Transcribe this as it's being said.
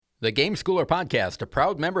The Game Schooler Podcast, a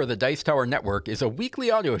proud member of the Dice Tower Network, is a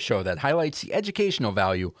weekly audio show that highlights the educational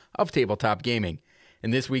value of tabletop gaming.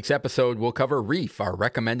 In this week's episode, we'll cover Reef, our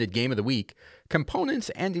recommended game of the week,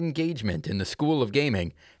 components and engagement in the School of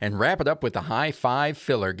Gaming, and wrap it up with the High Five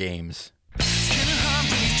filler games.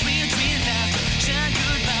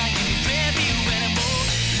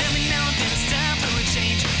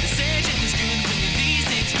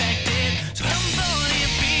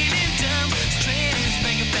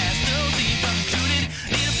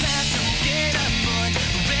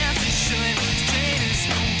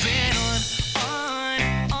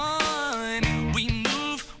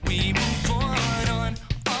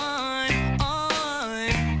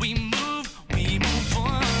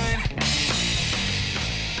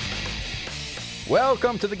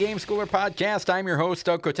 Welcome to the Game Schooler Podcast. I'm your host,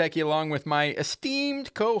 Doug Kotecki, along with my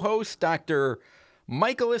esteemed co-host, Dr.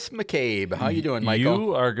 Michaelis McCabe. How you doing, Michael?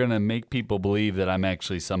 You are going to make people believe that I'm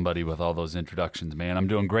actually somebody with all those introductions, man. I'm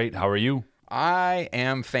doing great. How are you? I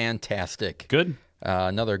am fantastic. Good.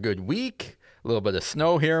 Another good week. A little bit of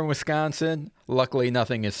snow here in Wisconsin. Luckily,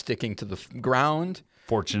 nothing is sticking to the ground.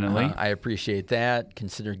 Fortunately. I appreciate that.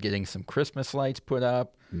 Considered getting some Christmas lights put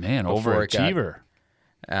up. Man, overachiever.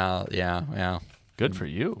 Yeah. Good for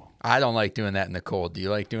you. I don't like doing that in the cold. Do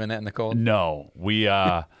you like doing that in the cold? No. We,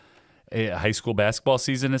 high school basketball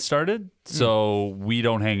season has started, so we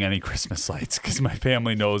don't hang any Christmas lights because my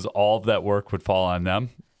family knows all of that work would fall on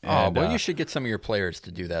them. And, you should get some of your players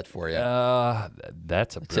to do that for you.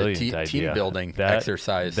 That's a brilliant idea. Team building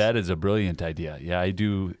exercise. That is a brilliant idea. Yeah, I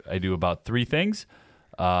do about 3 things.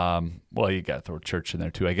 Well, you got to throw church in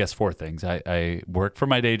there too. I guess 4 things. I work for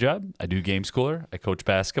my day job. I do Game Schooler. I coach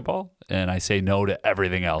basketball, and I say no to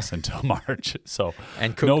everything else until March. So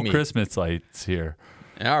no Christmas lights here.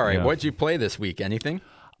 All right. Yeah. What'd you play this week? Anything?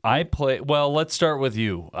 Well, let's start with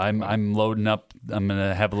you. I'm loading up. I'm going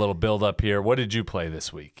to have a little build up here. What did you play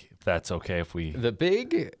this week? If that's okay The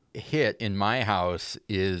big hit in my house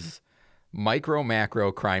is Micro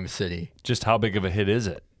Macro Crime City. Just how big of a hit is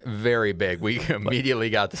it? Very big. We immediately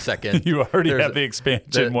got the second. You already have the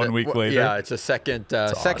expansion 1 week later. Yeah, it's a second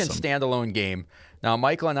awesome. standalone game. Now,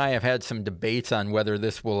 Michael and I have had some debates on whether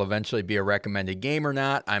this will eventually be a recommended game or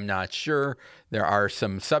not. I'm not sure. There are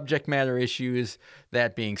some subject matter issues.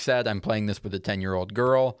 That being said, I'm playing this with a 10-year-old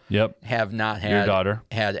girl. Yep. Have not Your daughter.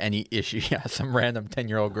 had any issue. Yeah, some random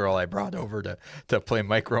 10-year-old girl I brought over to play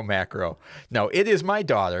Micro Macro. No, it is my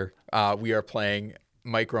daughter. We are playing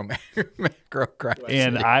Micro Crime City.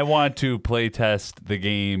 And I want to play test the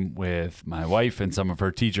game with my wife and some of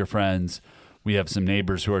her teacher friends. We have some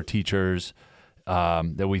neighbors who are teachers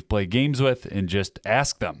that we've played games with, and just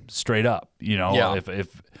ask them straight up.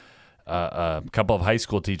 If a couple of high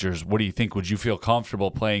school teachers, what do you think? Would you feel comfortable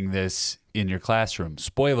playing this in your classroom?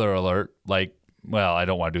 Spoiler alert. I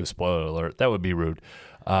don't want to do a spoiler alert. That would be rude.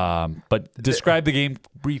 But describe the game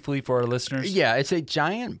briefly for our listeners. Yeah, it's a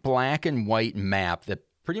giant black and white map that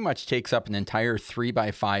pretty much takes up an entire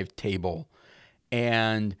 3x5 table.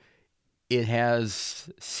 And it has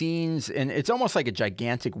scenes, and it's almost like a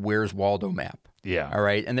gigantic Where's Waldo map. Yeah. All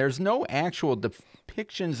right. And there's no actual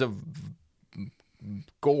depictions of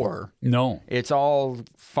gore. No. It's all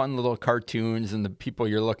fun little cartoons and the people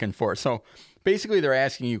you're looking for. So basically they're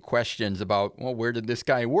asking you questions about, well, where did this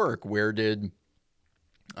guy work? Where did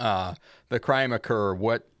the crime occur?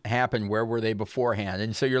 What happened? Where were they beforehand?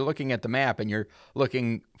 And so you're looking at the map and you're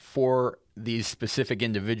looking for these specific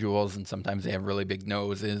individuals, and sometimes they have really big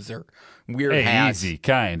noses or weird hats. Easy,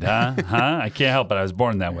 kind, huh? I can't help it. I was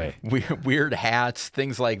born that way. Weird hats,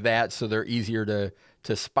 things like that, so they're easier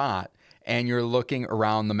to spot. And you're looking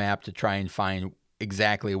around the map to try and find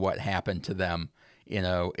exactly what happened to them in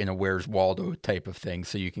a Where's Waldo type of thing,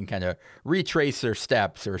 so you can kind of retrace their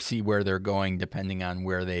steps or see where they're going depending on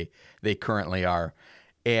where they currently are.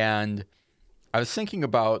 And I was thinking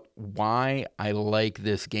about why I like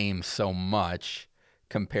this game so much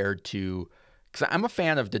compared to, because I'm a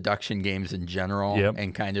fan of deduction games in general. Yep.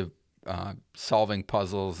 And kind of solving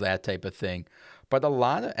puzzles, that type of thing. But a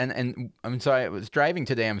lot of, so I was driving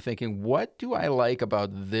today, I'm thinking, what do I like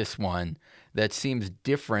about this one that seems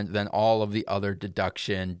different than all of the other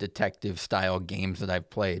deduction, detective style games that I've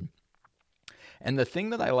played? And the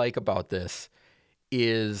thing that I like about this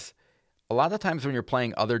is a lot of times when you're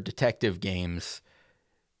playing other detective games,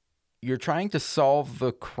 you're trying to solve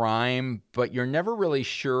the crime, but you're never really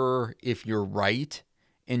sure if you're right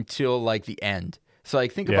until like the end. So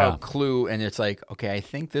think about Clue, and it's like, okay, I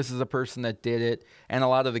think this is a person that did it. And a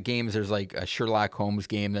lot of the games, there's like a Sherlock Holmes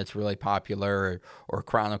game that's really popular, or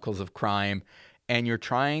Chronicles of Crime. And you're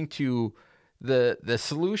trying to the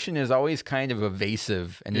solution is always kind of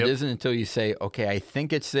evasive, and Yep. it isn't until you say, okay, I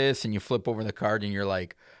think it's this, and you flip over the card and you're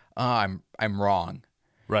like, oh, I'm wrong.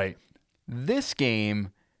 Right. This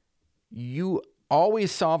game, you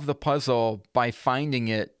always solve the puzzle by finding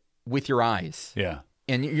it with your eyes. Yeah.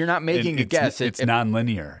 And you're not making a guess. It's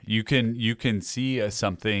nonlinear. You can see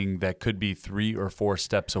something that could be 3 or 4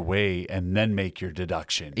 steps away, and then make your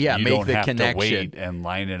deduction. Yeah, you make don't the have connection. to wait and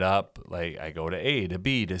line it up. Like I go to A to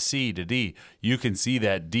B to C to D. You can see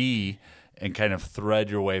that D and kind of thread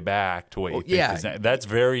your way back to what you think is next. That's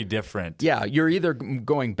very different. Yeah, you're either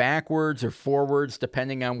going backwards or forwards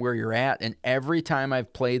depending on where you're at. And every time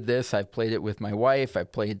I've played this, I've played it with my wife.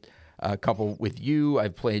 I've played a couple with you.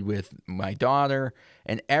 I've played with my daughter.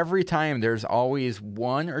 And every time there's always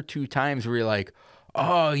 1 or 2 times where you're like,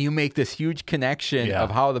 oh, you make this huge connection of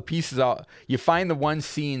how the pieces all. You find the one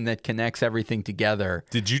scene that connects everything together.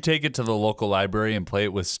 Did you take it to the local library and play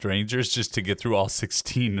it with strangers just to get through all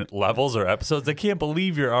 16 levels or episodes? I can't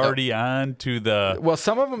believe you're already on to the. Well,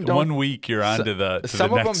 some of them don't. 1 week you're on to the.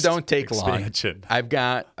 Some of them don't take expansion. long. I've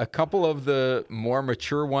got a couple of the more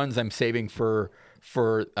mature ones I'm saving for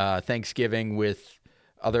Thanksgiving with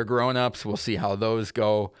other grown-ups. We'll see how those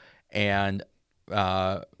go. And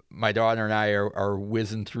my daughter and I are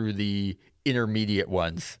whizzing through the intermediate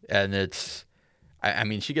ones. And it's, I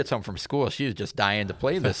mean, she gets home from school. She's just dying to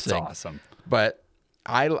play this thing. That's awesome. But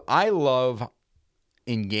I love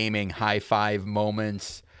in gaming high five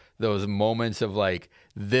moments, those moments of like,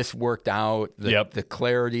 this worked out, the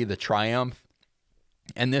clarity, the triumph.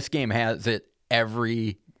 And this game has it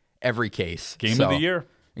every case. Game of the year.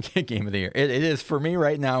 Game of the year. It is for me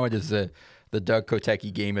right now. It is the Doug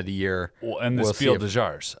Kotecki Game of the Year. Well, and the Spiel des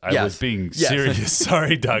Jahres. I was being Yes. serious.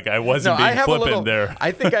 Sorry, Doug. I wasn't being flippant there.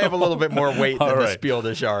 I think I have a little bit more weight than the Spiel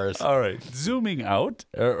des Jahres. All right. Zooming out.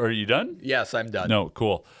 Are you done? Yes, I'm done. No,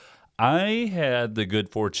 cool. I had the good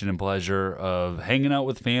fortune and pleasure of hanging out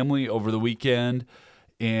with family over the weekend,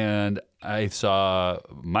 and I saw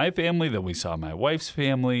my family, then we saw my wife's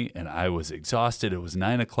family, and I was exhausted. It was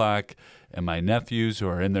 9:00, and my nephews, who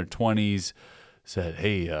are in their 20s, said,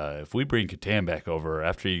 hey, if we bring Catan back over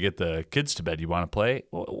after you get the kids to bed, you want to play?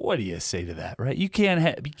 What do you say to that, right? You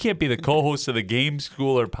can't be the co-host of the Game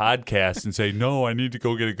Schooler podcast and say, no, I need to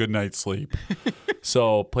go get a good night's sleep.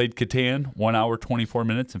 So played Catan, 1 hour, 24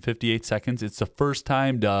 minutes, and 58 seconds. It's the first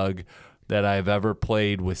time, Doug, that I've ever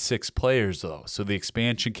played with 6 players, though. So the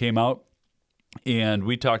expansion came out, and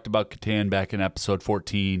we talked about Catan back in episode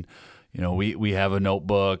 14. You know, we have a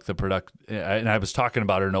notebook, and I was talking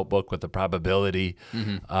about our notebook with the probability.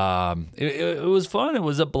 Mm-hmm. It was fun. It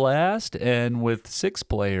was a blast. And with 6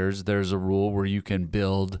 players, there's a rule where you can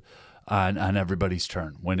build on everybody's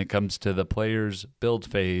turn. When it comes to the player's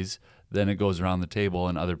build phase, then it goes around the table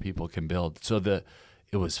and other people can build. So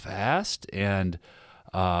it was fast, and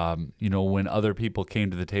when other people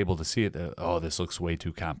came to the table to see it, this looks way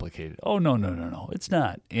too complicated. Oh, no, it's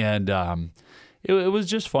not. And it was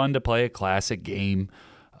just fun to play a classic game.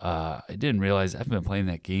 I didn't realize I've been playing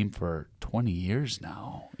that game for 20 years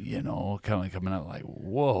now, kind of coming out like,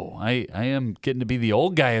 whoa, I am getting to be the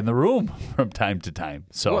old guy in the room from time to time.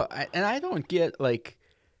 So, well, and I don't get like,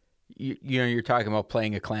 you're talking about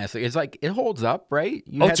playing a classic. It's like, it holds up, right?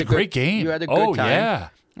 It's a great game. You had a good time. Yeah.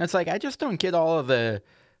 It's like, I just don't get all of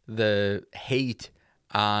the hate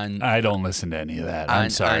on. I don't listen to any of that. I'm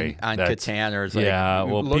sorry. On Catan, or it's like, yeah,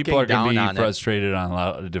 well, people are going to be it. frustrated on a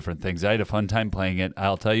lot of different things. I had a fun time playing it.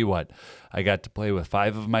 I'll tell you what, I got to play with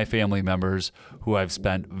 5 of my family members who I've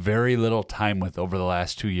spent very little time with over the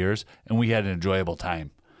last 2 years, and we had an enjoyable time.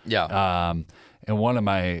 Yeah. And one of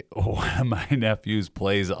my nephews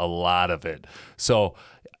plays a lot of it. So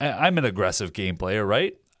I'm an aggressive game player,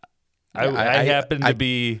 right? I happen to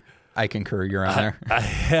be. I concur, Your Honor. I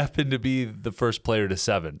happen to be the first player to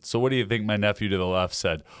 7. So what do you think my nephew to the left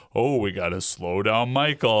said? Oh, we got to slow down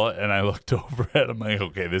Michael. And I looked over at him like,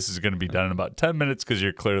 okay, this is going to be done in about 10 minutes because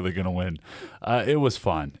you're clearly going to win. It was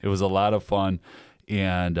fun. It was a lot of fun.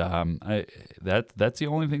 And that's the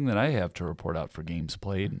only thing that I have to report out for games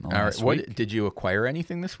played. All right. What did you acquire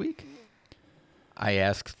anything this week? I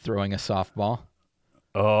asked, throwing a softball.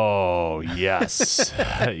 Oh, yes.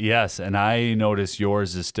 Yes. And I noticed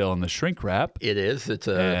yours is still in the shrink wrap. It is. It's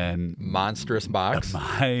a monstrous box.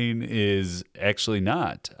 Mine is actually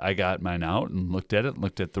not. I got mine out and looked at it,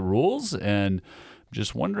 looked at the rules, and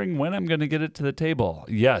just wondering when I'm going to get it to the table.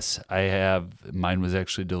 Yes, I have. Mine was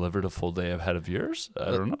actually delivered a full day ahead of yours.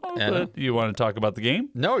 I don't know, but you want to talk about the game?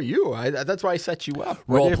 No, you. That's why I set you up.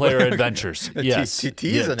 Role player adventures. Yes.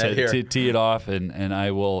 Teasing it here. Tee it off, and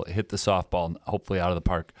I will hit the softball, hopefully out of the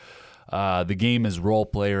park. The game is Role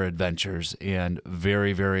Player Adventures, and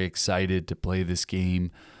very, very excited to play this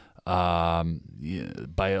game by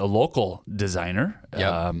a local designer.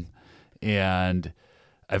 Yep. And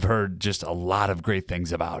I've heard just a lot of great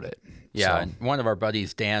things about it. Yeah, So, and one of our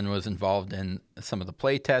buddies, Dan, was involved in some of the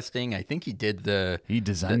play testing. I think he did he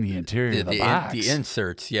designed the interior of the box. the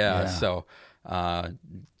inserts. Yeah. Yeah. So, and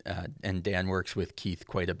Dan works with Keith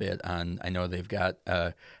quite a bit on. I know they've got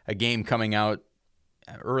a game coming out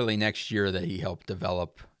early next year that he helped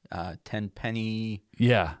develop. Tenpenny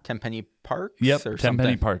Parks. Yep, or Tenpenny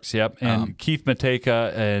something. Parks. Yep, and Keith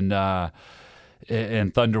Mateka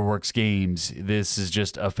and Thunderworks Games. This is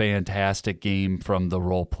just a fantastic game from the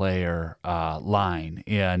Role Player line,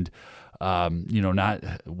 and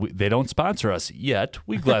they don't sponsor us yet.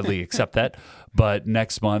 We gladly accept that, but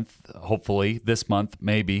next month, hopefully this month,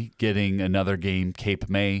 maybe getting another game, Cape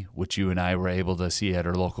May, which you and I were able to see at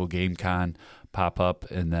our local Game Con, pop up,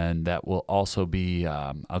 and then that will also be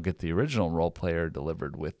I'll get the original Role Player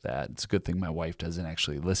delivered with that. It's a good thing my wife doesn't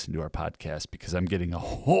actually listen to our podcast, because I'm getting a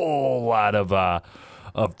whole lot of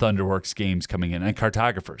Thunderworks games coming in, and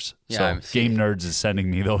cartographers. Yeah, so Game Nerds is sending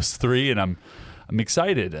me those three, and I'm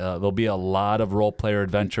excited. There'll be a lot of Role Player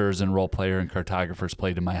Adventures and Role Player and cartographers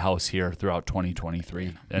played in my house here throughout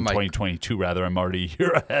 2023 and 2022 rather. I'm already a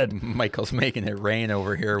year ahead. Michael's making it rain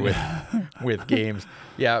over here with games.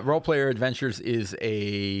 Yeah, Role Player Adventures is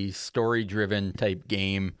a story-driven type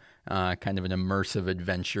game, kind of an immersive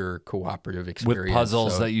adventure cooperative experience. With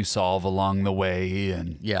puzzles that you solve along the way.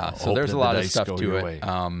 And yeah, so there's a lot of stuff to it.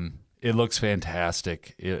 It looks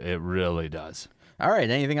fantastic. It really does. All right,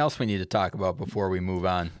 anything else we need to talk about before we move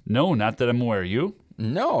on? No, not that I'm aware. You?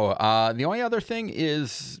 No. The only other thing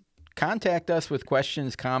is contact us with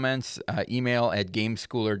questions, comments, email at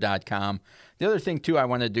gameschooler.com. The other thing, too, I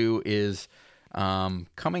want to do is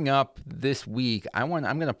coming up this week, I'm going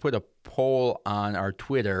to put a poll on our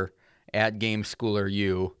Twitter at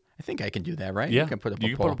GameSchoolerU. I think I can do that, right? Yeah. You can put up you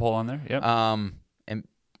a can poll. put a poll on there. Yep. And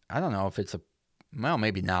I don't know if it's well,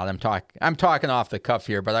 maybe not. I'm talking off the cuff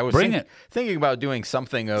here, but I was thinking about doing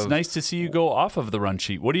something of. It's nice to see you go off of the run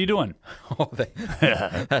sheet. What are you doing?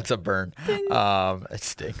 That's a burn. It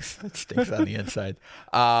stinks. It stinks on the inside.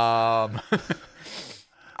 I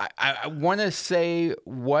want to say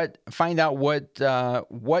find out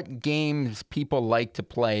what games people like to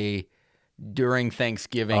play during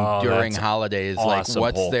Thanksgiving, during holidays. Awesome,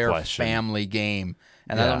 like, what's their question. family game?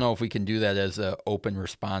 And I don't know if we can do that as an open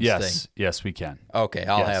response thing. Yes, we can. Okay,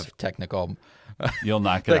 I'll have technical. You'll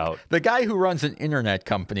knock it out. The guy who runs an internet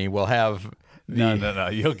company will have. No.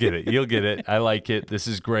 You'll get it. You'll get it. I like it. This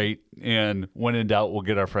is great. And when in doubt, we'll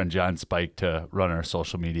get our friend John Spike to run our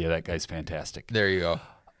social media. That guy's fantastic. There you go.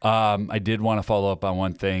 I did want to follow up on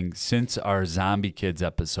one thing. Since our Zombie Kids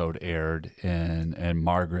episode aired, and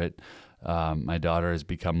Margaret, my daughter, has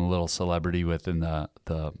become a little celebrity within the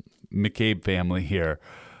McCabe family here.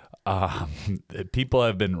 People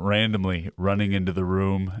have been randomly running into the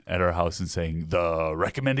room at our house and saying the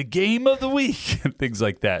recommended game of the week and things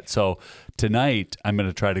like that. So tonight I'm going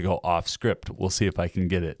to try to go off script. We'll see if I can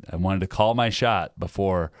get it. I wanted to call my shot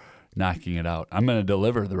before knocking it out. I'm going to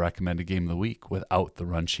deliver the recommended game of the week without the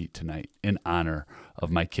run sheet tonight in honor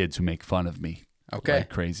of my kids who make fun of me like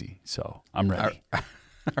crazy. So I'm ready.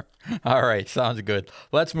 All right. Sounds good.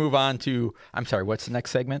 Let's move on to, I'm sorry, what's the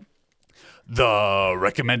next segment? The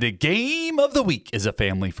recommended game of the week is a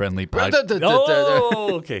family-friendly podcast.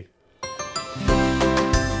 Oh, okay.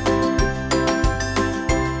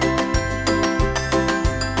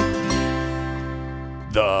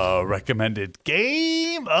 The recommended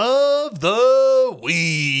game of the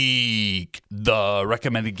week. The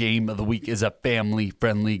recommended game of the week is a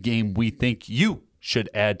family-friendly game we think you should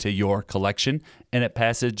add to your collection, and it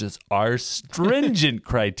passes our stringent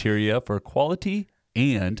criteria for quality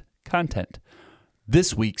and content.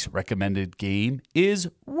 This week's recommended game is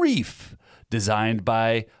Reef, designed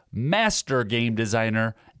by master game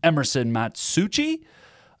designer Emerson Matsuuchi.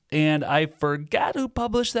 And I forgot who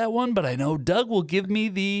published that one, but I know Doug will give me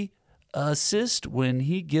the assist when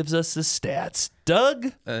he gives us the stats.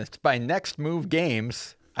 Doug? It's by Next Move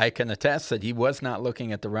Games. I can attest that he was not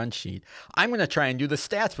looking at the run sheet. I'm going to try and do the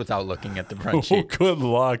stats without looking at the run sheet. Good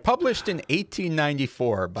luck. Published in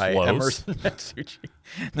 1894 by Close. Emerson Matsuuchi.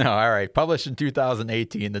 No, all right. Published in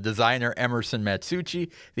 2018. The designer, Emerson Matsuuchi.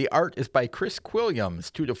 The art is by Chris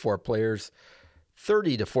Quilliams. 2 to 4 players,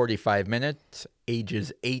 30 to 45 minutes,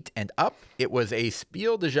 ages 8 and up. It was a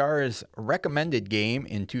Spiel des Jahres recommended game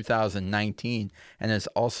in 2019 and is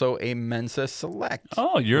also a Mensa Select.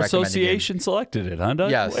 Oh, your association selected it, huh,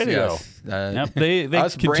 Doug? Yes, Way to yes. go. Yep, they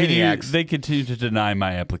us continue. brainiacs. They continue to deny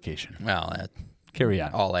my application. Well, Carry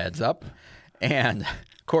on. All adds up. And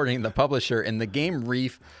according to the publisher, in the game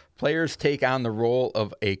Reef, players take on the role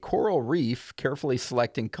of a coral reef, carefully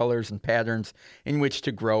selecting colors and patterns in which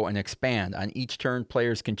to grow and expand. On each turn,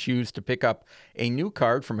 players can choose to pick up a new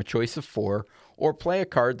card from a choice of 4 or play a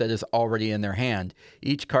card that is already in their hand.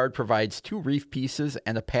 Each card provides 2 reef pieces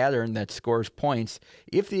and a pattern that scores points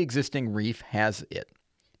if the existing reef has it,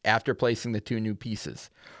 after placing the 2 new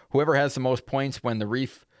pieces. Whoever has the most points when the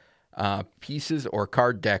reef pieces or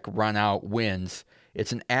card deck run out wins.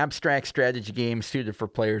 It's an abstract strategy game suited for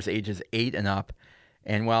players ages 8 and up.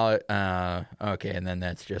 And while and then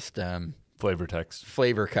that's just Flavor text.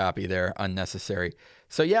 Flavor copy there, unnecessary.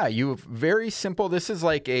 So yeah, you very simple. This is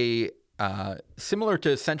like a similar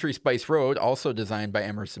to Century Spice Road, also designed by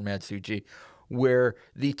Emerson Matsuuchi, where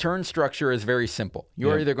the turn structure is very simple.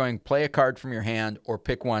 You're either going to play a card from your hand or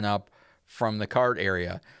pick one up from the card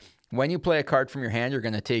area. When you play a card from your hand, you're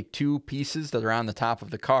going to take 2 pieces that are on the top of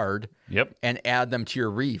the card and add them to your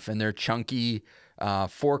reef. And they're chunky,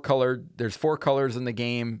 4-colored. There's 4 colors in the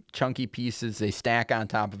game, chunky pieces. They stack on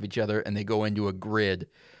top of each other, and they go into a grid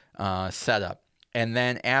setup. And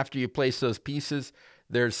then after you place those pieces,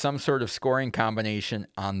 there's some sort of scoring combination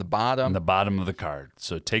on the bottom. On the bottom of the card.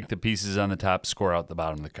 So take the pieces on the top, score out the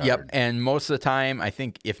bottom of the card. Yep. And most of the time, I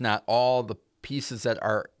think, if not all, the pieces that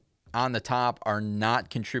are on the top are not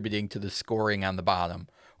contributing to the scoring on the bottom,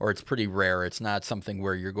 or it's pretty rare. It's not something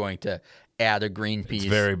where you're going to add a green piece. It's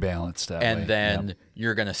very balanced that way. And then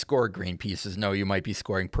you're going to score green pieces. No, you might be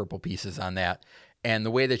scoring purple pieces on that. And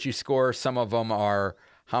the way that you score, some of them are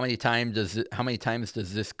how many times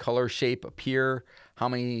does this color shape appear? How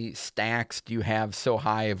many stacks do you have so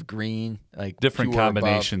high of green? Like different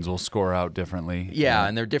combinations will score out differently. Yeah,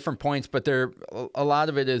 and they're different points, but a lot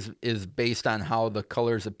of it is based on how the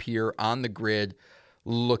colors appear on the grid,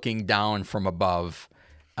 looking down from above,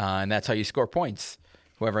 and that's how you score points.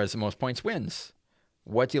 Whoever has the most points wins.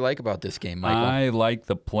 What do you like about this game, Michael? I like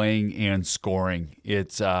the playing and scoring.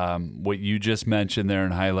 It's what you just mentioned there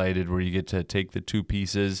and highlighted, where you get to take the 2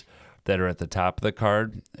 pieces that are at the top of the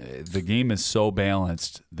card. The game is so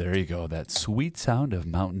balanced. There you go. That sweet sound of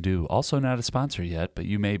Mountain Dew. Also not a sponsor yet, but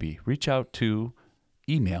you may be. Reach out to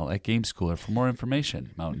email at GameSchooler for more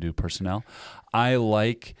information, Mountain Dew personnel. I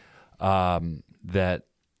like that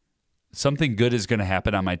something good is going to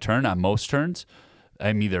happen on my turn. On most turns,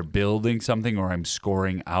 I'm either building something or I'm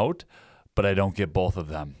scoring out, but I don't get both of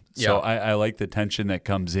them. Yeah. So I like the tension that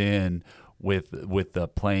comes in with the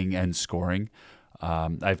playing and scoring. I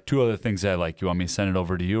have 2 other things that I like. You want me to send it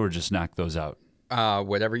over to you or just knock those out?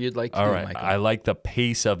 Whatever you'd like to do, All right. Michael. I like the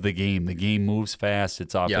pace of the game. The game moves fast.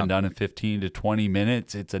 It's often done in 15 to 20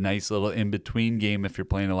 minutes. It's a nice little in-between game if you're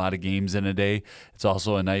playing a lot of games in a day. It's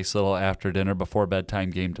also a nice little after-dinner,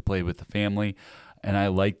 before-bedtime game to play with the family. And I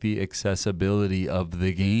like the accessibility of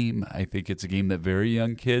the game. I think it's a game that very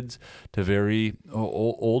young kids to very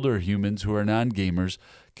older humans who are non-gamers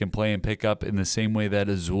can play and pick up in the same way that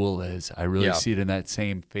Azul is. I really see it in that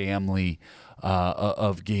same family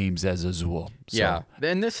of games as Azul. So. Yeah,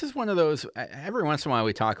 and this is one of those, every once in a while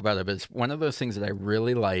we talk about it, but it's one of those things that I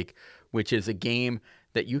really like, which is a game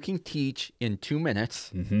that you can teach in 2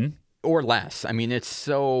 minutes or less. I mean, it's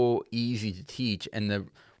so easy to teach, and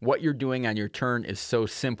what you're doing on your turn is so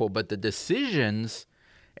simple, but the decisions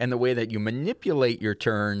and the way that you manipulate your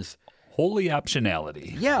turns, holy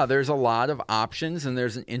optionality. Yeah, there's a lot of options, and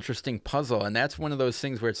there's an interesting puzzle, and that's one of those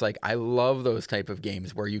things where it's like, I love those type of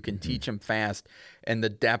games where you can teach them fast, and the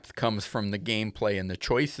depth comes from the gameplay and the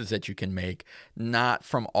choices that you can make, not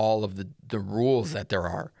from all of the rules that there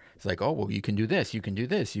are. It's like, oh, well, you can do this, you can do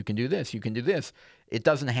this, you can do this, you can do this. It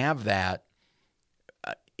doesn't have that.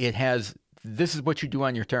 It has, this is what you do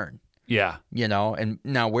on your turn. Yeah. You know, and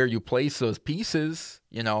now where you place those pieces,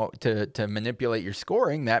 you know, to manipulate your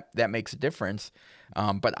scoring, that makes a difference.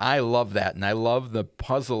 But I love that, and I love the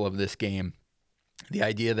puzzle of this game. The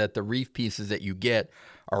idea that the reef pieces that you get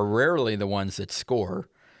are rarely the ones that score.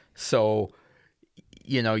 So,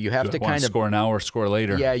 you know, you have to kind of score now or score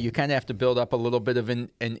later. Yeah, you kind of have to build up a little bit of an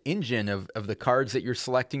engine of the cards that you're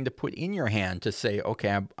selecting to put in your hand to say,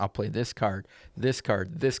 okay, I'll play this card, this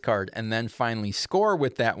card, this card, and then finally score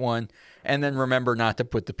with that one. And then remember not to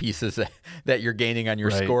put the pieces that you're gaining on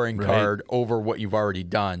your scoring card over what you've already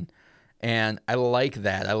done. And I like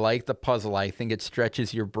that. I like the puzzle. I think it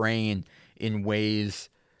stretches your brain in ways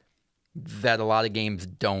that a lot of games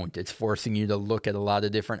don't. It's forcing you to look at a lot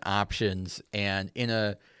of different options, and in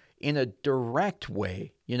a direct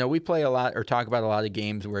way. You know, we play a lot or talk about a lot of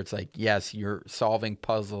games where it's like, yes, you're solving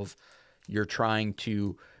puzzles, you're trying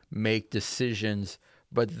to make decisions,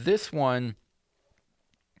 but this one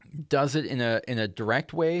does it in a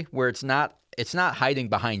direct way where it's not it's not hiding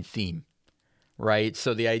behind theme, right?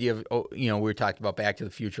 So the idea of, we were talking about Back to the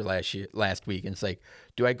Future last week, and it's like,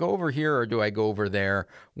 do I go over here or do I go over there?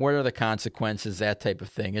 What are the consequences? That type of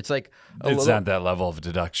thing. It's like It's not that level of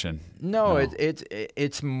deduction. No.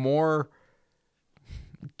 It's more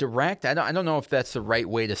direct. I don't know if that's the right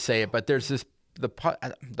way to say it, but there's the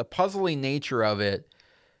puzzly nature of it.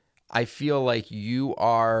 I feel like you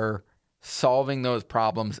are solving those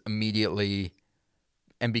problems immediately,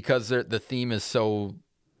 and because the theme is so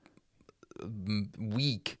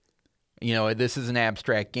weak, this is an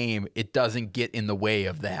abstract game, it doesn't get in the way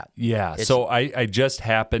of that. Yeah. So I just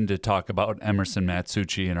happened to talk about Emerson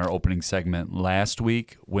Matsuuchi in our opening segment last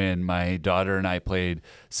week when my daughter and I played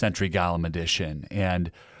Century Golem Edition, and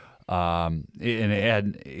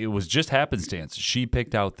it was just happenstance. She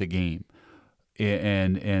picked out the game.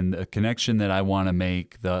 And a connection that I want to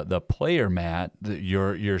make, the player mat,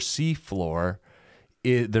 your sea floor,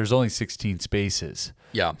 there's only 16 spaces.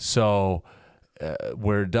 Yeah. So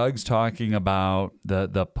where Doug's talking about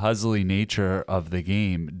the puzzly nature of the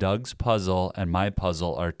game, Doug's puzzle and my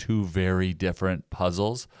puzzle are two very different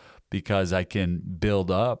puzzles, because I can build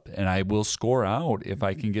up and I will score out if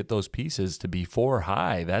I can get those pieces to be 4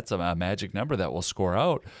 high. That's a magic number that will score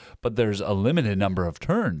out, but there's a limited number of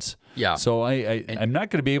turns. Yeah. So I'm not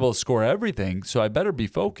going to be able to score everything, so I better be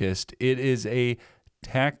focused. It is a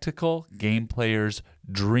tactical game player's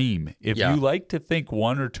dream. If you like to think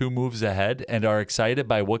 1 or 2 moves ahead and are excited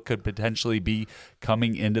by what could potentially be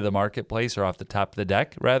coming into the marketplace, or off the top of the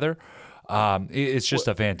deck, rather, it's just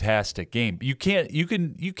a fantastic game. You can't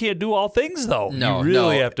do all things though. No, you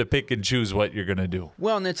really have to pick and choose what you're going to do.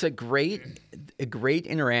 Well, and it's a great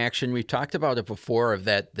interaction. We've talked about it before, of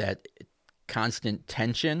that constant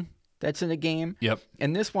tension that's in a game. Yep.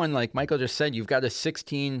 And this one, like Michael just said, you've got a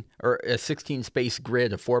 16 space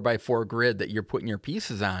grid, a 4x4 grid that you're putting your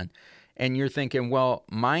pieces on. And you're thinking, well,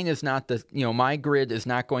 mine is not my grid is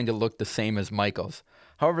not going to look the same as Michael's.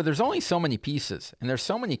 However, there's only so many pieces and there's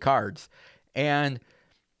so many cards. And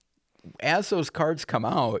as those cards come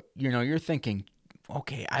out, you're thinking,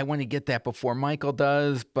 okay, I want to get that before Michael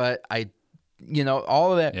does, but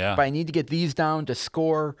all of that, but I need to get these down to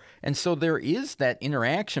score. And so there is that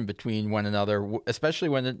interaction between one another, especially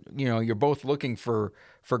when, you're both looking for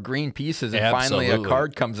green pieces, and finally a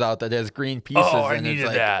card comes out that has green pieces. Oh, and I needed it's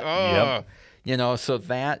like, that. Yep. So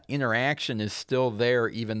that interaction is still there,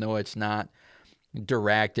 even though it's not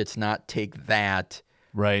direct, it's not take that.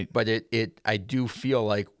 Right. But I do feel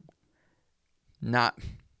like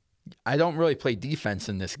I don't really play defense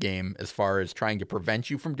in this game as far as trying to prevent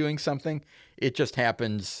you from doing something. It just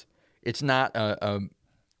happens. It's not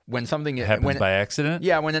when something happens by accident.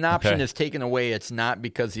 Yeah, when an option is taken away, it's not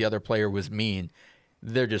because the other player was mean.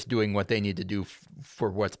 They're just doing what they need to do for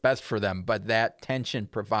what's best for them. But that tension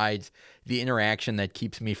provides the interaction that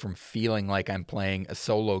keeps me from feeling like I'm playing a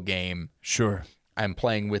solo game. Sure. I'm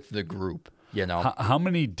playing with the group, How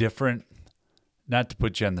many different, not to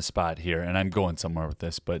put you on the spot here, and I'm going somewhere with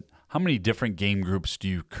this, but how many different game groups do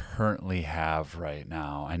you currently have right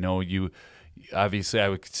now? I know obviously I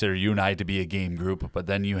would consider you and I to be a game group, but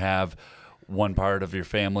then you have one part of your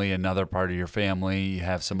family, another part of your family, you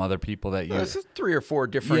have some other people that you... There's 3 or 4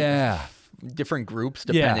 different groups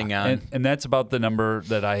depending on... And that's about the number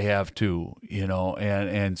that I have too,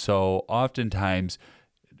 and so oftentimes...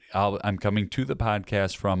 I'm coming to the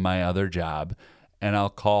podcast from my other job, and I'll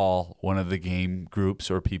call one of the game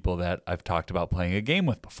groups or people that I've talked about playing a game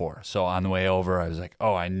with before. So on the way over, I was like,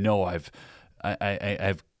 "Oh, I know I've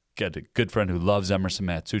got a good friend who loves Emerson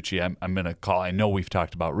Matsuuchi. I'm going to call. I know we've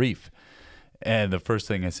talked about Reef." And the first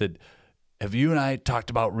thing I said, "Have you and I talked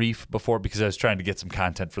about Reef before?" Because I was trying to get some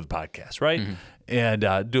content for the podcast, right? Mm-hmm. And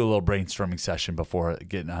do a little brainstorming session before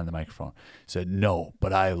getting on the microphone. Said, no,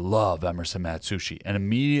 but I love Emerson Matsuuchi, and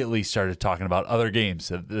immediately started talking about other games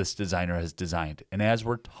that this designer has designed. And as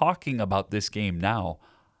we're talking about this game now,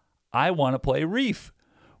 I want to play Reef,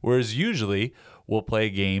 whereas usually we'll play a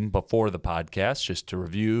game before the podcast just to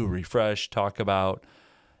review, refresh, talk about.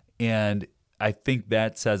 And I think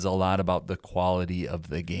that says a lot about the quality of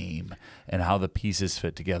the game and how the pieces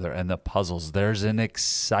fit together and the puzzles. There's an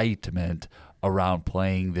excitement around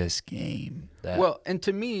playing this game. Well, and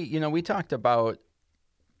to me, we talked about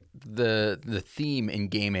the theme in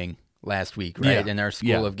gaming last week, right? In our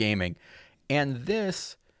School of Gaming. And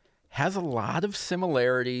this has a lot of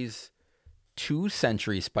similarities to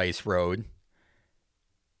Century Spice Road,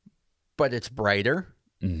 but it's brighter.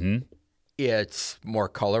 Mm-hmm. It's more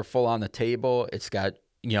colorful on the table. It's got,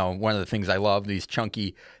 one of the things I love, these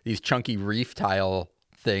chunky reef tile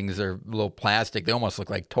things are little plastic. They almost look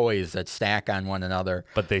like toys that stack on one another.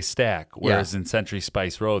 But they stack. Whereas in Century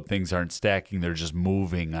Spice Road, things aren't stacking; they're just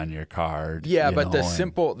moving on your card. Yeah, but the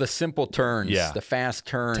simple turns, the fast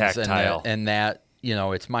turns, tactile, and that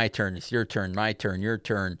it's my turn, it's your turn, my turn, your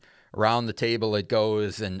turn. Around the table it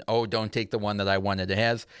goes, and don't take the one that I wanted.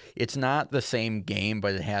 It's not the same game,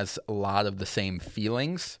 but it has a lot of the same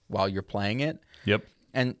feelings while you're playing it. Yep.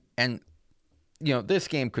 And this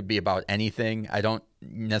game could be about anything. I don't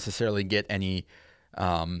necessarily get any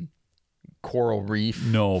coral reef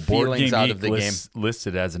feelings out of the game.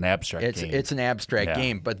 Listed as an abstract game. It's an abstract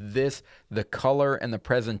game, but the color and the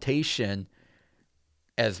presentation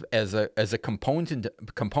as a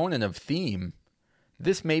component of theme.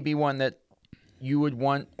 This may be one that you would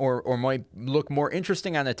want or might look more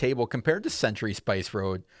interesting on the table compared to Century Spice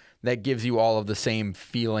Road, that gives you all of the same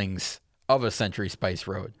feelings of a Century Spice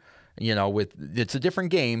Road. It's a different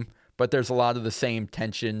game, but there's a lot of the same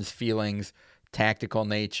tensions, feelings, tactical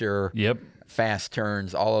nature, fast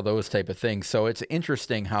turns, all of those type of things. So it's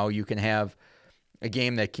interesting how you can have a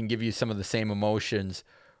game that can give you some of the same emotions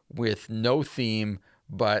with no theme,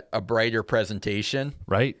 but a brighter presentation.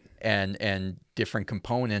 Right. And different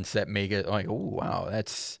components that make it like, oh, wow,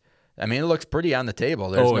 it looks pretty on the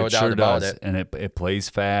table. There's no doubt about it. And it plays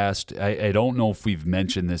fast. I don't know if we've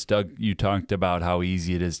mentioned this. Doug, you talked about how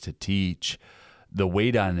easy it is to teach. The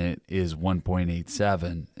weight on it is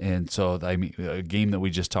 1.87. And so, a game that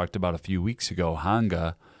we just talked about a few weeks ago,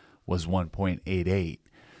 Hanga, was 1.88.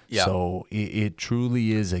 Yeah. So it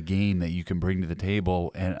truly is a game that you can bring to the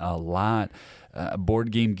table, and a lot.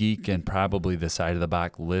 Board Game Geek and probably the Side of the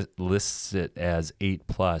Box lists it as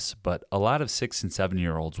 8+, but a lot of 6 and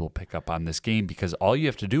 7-year-olds will pick up on this game because all you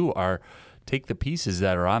have to do are take the pieces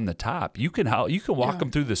that are on the top. You can walk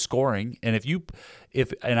them through the scoring, and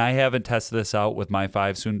if I haven't tested this out with my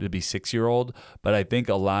 5 soon to be 6-year-old, but I think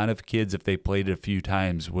a lot of kids, if they played it a few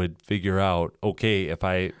times, would figure out, okay, if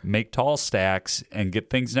I make tall stacks and get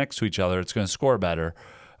things next to each other, it's going to score better.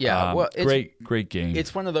 Yeah, great game.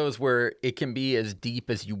 It's one of those where it can be as deep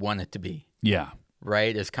as you want it to be. Yeah.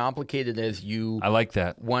 Right? As complicated as you I like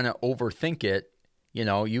that. want to overthink it.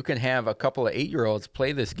 You can have a couple of 8-year-olds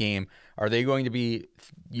play this game. Are they going to be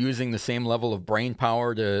using the same level of brain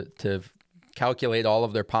power to calculate all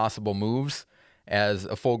of their possible moves as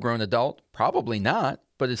a full-grown adult? Probably not,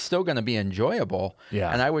 but it's still going to be enjoyable.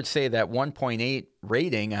 Yeah. And I would say that 1.8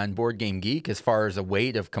 rating on Board Game Geek, as far as a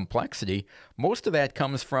weight of complexity, most of that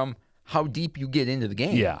comes from how deep you get into the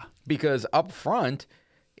game. Yeah. Because up front,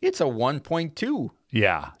 it's a 1.2.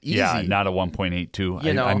 Yeah. Easy. Yeah, not a 1.82.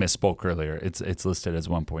 I misspoke earlier. It's listed as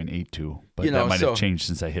 1.82, but that might have changed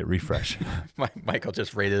since I hit refresh. Michael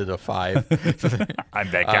just rated it a 5.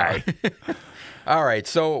 I'm that guy. All right.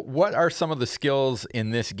 So, what are some of the skills in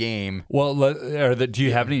this game? Well, do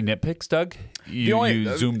you have any nitpicks, Doug?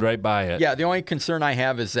 You zoomed right by it. Yeah. The only concern I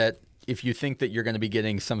have is that if you think that you're going to be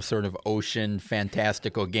getting some sort of ocean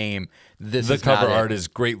fantastical game, the cover art is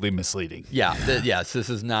greatly misleading. Yeah. Yes. This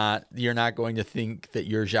is not. You're not going to think that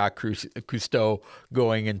you're Jacques Cousteau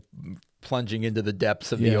going and plunging into the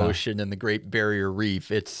depths of the ocean and the Great Barrier Reef.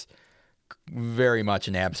 It's very much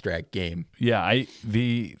an abstract game. Yeah,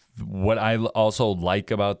 what I also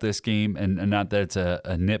like about this game, and not that it's a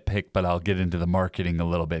nitpick, but I'll get into the marketing a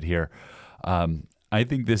little bit here. I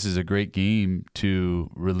think this is a great game to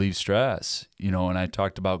relieve stress. And I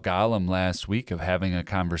talked about Gollum last week of having a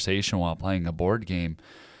conversation while playing a board game.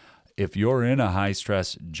 If you're in a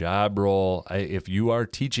high-stress job role, if you are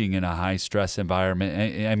teaching in a high-stress environment,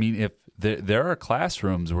 if there are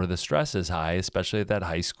classrooms where the stress is high, especially at that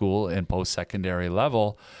high school and post-secondary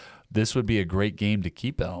level, this would be a great game to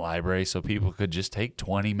keep in a library so people could just take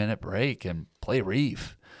 20-minute break and play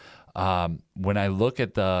Reef. When I look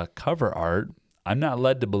at the cover art, I'm not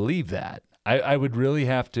led to believe that. I would really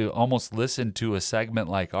have to almost listen to a segment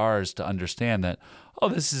like ours to understand that,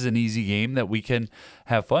 this is an easy game that we can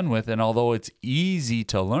have fun with. And although it's easy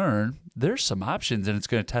to learn, there's some options, and it's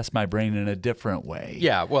going to test my brain in a different way.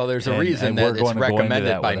 Yeah, well, there's a reason that it's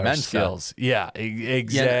recommended by Mensa. Yeah,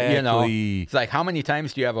 exactly. It's like, how many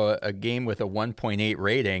times do you have a game with a 1.8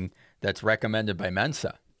 rating that's recommended by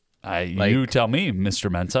Mensa? You tell me, Mr.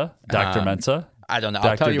 Mensa, Dr. Mensa. I don't know.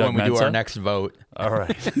 I'll tell you when we do our next vote. All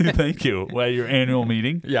right. Thank you. Well, your annual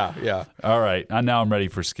meeting? Yeah. All right. Now I'm ready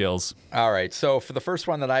for skills. All right. So for the first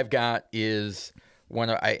one that I've got is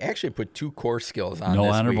I actually put 2 core skills on this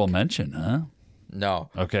No honorable week. mention, huh? No.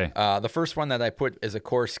 Okay. The first one that I put is a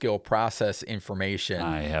core skill, process information.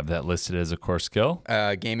 I have that listed as a core skill.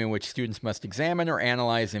 A game in which students must examine or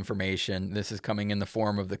analyze information. This is coming in the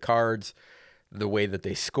form of the cards, the way that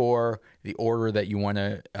they score, the order that you want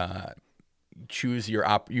to choose your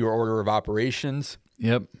order of operations.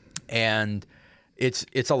 Yep. And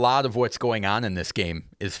it's a lot of what's going on in this game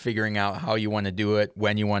is figuring out how you want to do it,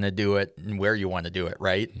 when you want to do it, and where you want to do it,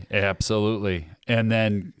 right? Absolutely. And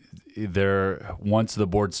then once the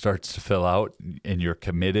board starts to fill out and you're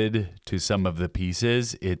committed to some of the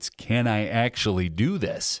pieces, it's, can I actually do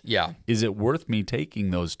this? Yeah. Is it worth me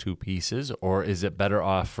taking those 2 pieces, or is it better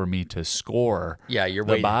off for me to score you're the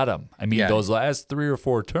waiting. bottom? I mean, those last 3 or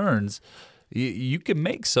 4 turns, you can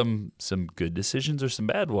make some good decisions or some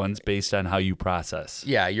bad ones based on how you process.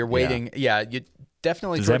 Yeah, you're waiting. Yeah, you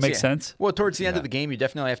definitely. Does that make sense? Well, towards the end of the game, you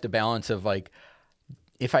definitely have to balance of like,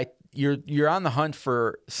 you're on the hunt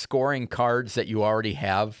for scoring cards that you already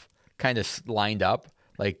have kind of lined up.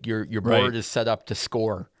 Like your board is set up to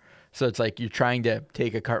score. So it's like you're trying to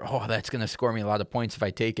take a card. Oh, that's going to score me a lot of points if I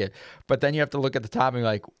take it. But then you have to look at the top and be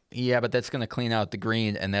like, yeah, but that's going to clean out the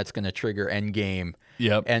green and that's going to trigger end game.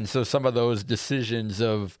 Yep. And so some of those decisions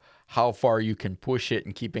of how far you can push it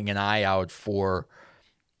and keeping an eye out for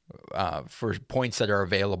points that are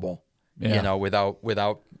available,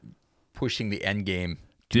 without pushing the end game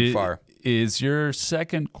too far. Is your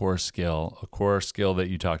second core skill a core skill that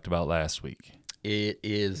you talked about last week? It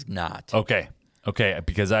is not. Okay,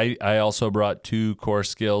 because I also brought 2 core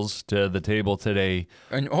skills to the table today.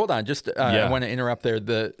 And hold on, I want to interrupt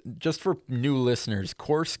there. Just for new listeners,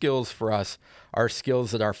 core skills for us are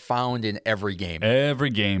skills that are found in every game. Every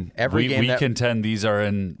game. We contend these are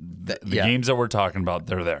in the games that we're talking about.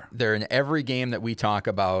 They're there. They're in every game that we talk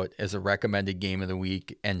about as a recommended game of the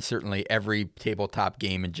week, and certainly every tabletop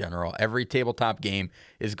game in general. Every tabletop game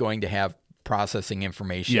is going to have processing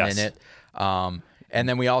information in it. And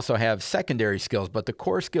then we also have secondary skills, but the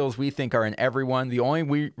core skills we think are in everyone. The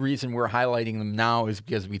only reason we're highlighting them now is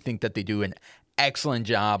because we think that they do an excellent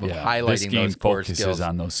job of highlighting those core skills. This game focuses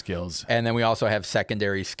on those skills. And then we also have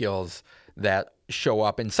secondary skills that show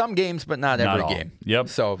up in some games, but not every game. Yep.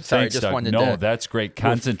 So sorry, Thanks, just Doug. wanted to. No, that's great.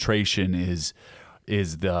 Concentration is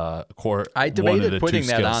the core. I debated putting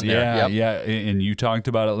that on there. Yeah. And you talked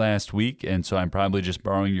about it last week, and so I'm probably just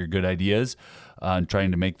borrowing your good ideas and trying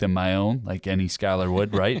to make them my own, like any scholar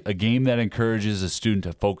would, right? A game that encourages a student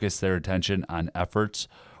to focus their attention on efforts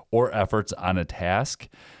on a task.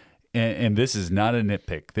 And this is not a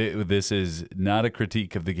nitpick. This is not a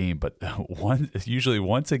critique of the game, but usually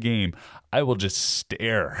once a game, I will just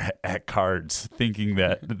stare at cards thinking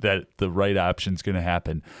that the right option is going to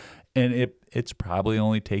happen. And it's probably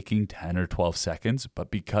only taking 10 or 12 seconds, but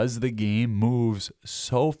because the game moves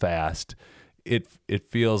so fast, it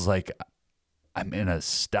feels like I'm in a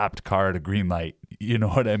stopped car at a green light. You know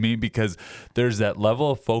what I mean? Because there's that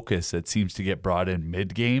level of focus that seems to get brought in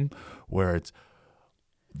mid-game where it's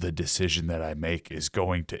the decision that I make is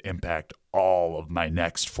going to impact all of my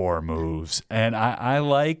next 4 moves. And I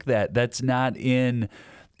like that. That's not in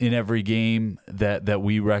every game that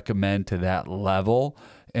we recommend to that level.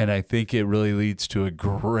 And I think it really leads to a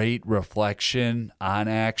great reflection on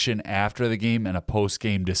action after the game and a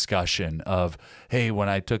post-game discussion of, hey, when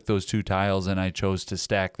I took those 2 tiles and I chose to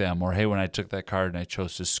stack them, or hey, when I took that card and I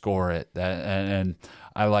chose to score it. And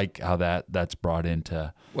I like how that's brought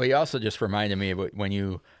into. Well, you also just reminded me of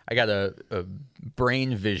when I got a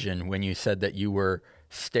brain vision when you said that you were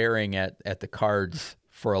staring at the cards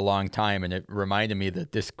for a long time, and it reminded me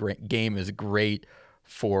that this game is great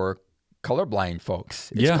for colorblind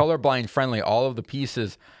folks. It's colorblind friendly. All of the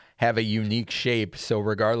pieces have a unique shape, so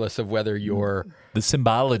regardless of whether the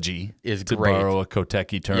symbology is to great. borrow a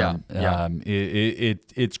Koteki term,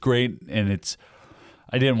 it's great, and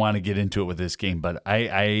I didn't want to get into it with this game, but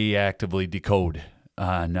I actively decode.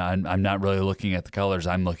 I'm not really looking at the colors.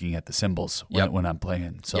 I'm looking at the symbols when I'm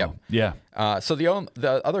playing. So So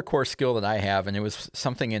the other core skill that I have, and it was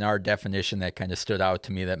something in our definition that kind of stood out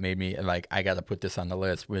to me that made me like, I got to put this on the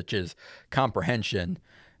list, which is comprehension.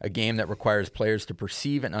 A game that requires players to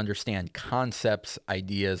perceive and understand concepts,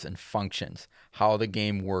 ideas, and functions, how the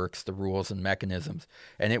game works, the rules and mechanisms.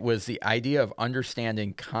 And it was the idea of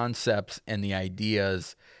understanding concepts and the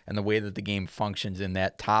ideas and the way that the game functions in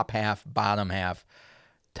that top half, bottom half.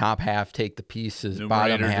 Top half take the pieces, numerator,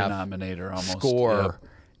 bottom half denominator almost. Score,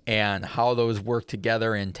 and how those work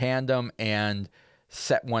together in tandem and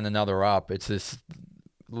set one another up. It's this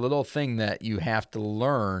little thing that you have to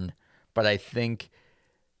learn, but I think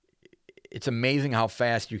it's amazing how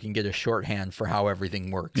fast you can get a shorthand for how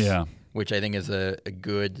everything works. Yeah. Which I think is a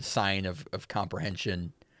good sign of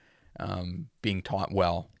comprehension being taught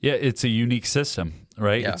well. Yeah, it's a unique system,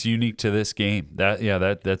 right? Yeah. It's unique to this game.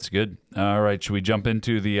 That's good. All right, should we jump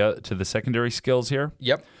into the secondary skills here?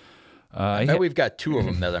 Yep. I bet we've got 2 of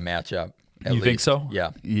them that match up. You think so?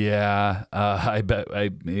 Yeah. Yeah. I bet.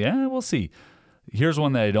 We'll see. Here's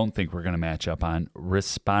one that I don't think we're going to match up on: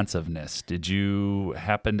 responsiveness. Did you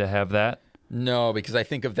happen to have that? No, because I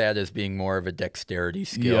think of that as being more of a dexterity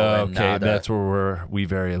skill. Yeah, and okay, not that's where we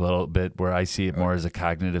vary a little bit. Where I see it more as a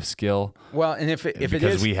cognitive skill. Well, and if it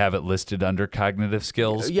because is, we have it listed under cognitive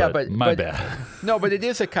skills. yeah, but but my bad. No, but it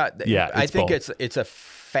is Yeah, I it's think both. it's a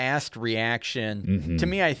fast reaction. To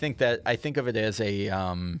me, I think of it as a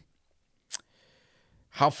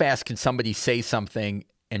how fast can somebody say something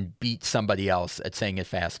and beat somebody else at saying it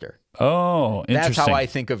faster? Oh, interesting. That's how I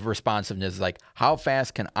think of responsiveness. Like, how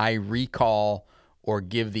fast can I recall or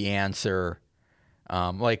give the answer?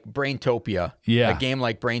 Like Braintopia. Yeah. A game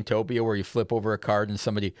like Braintopia where you flip over a card and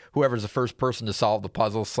whoever's the first person to solve the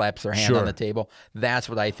puzzle slaps their hand on the table. That's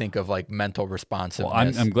what I think of like mental responsiveness.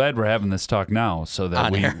 Well, I'm glad we're having this talk now so that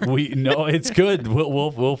On air. we know it's good.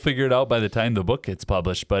 We'll figure it out by the time the book gets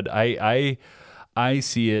published. But I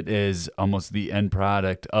see it as almost the end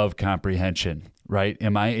product of comprehension, right?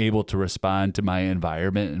 Am I able to respond to my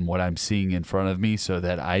environment and what I'm seeing in front of me so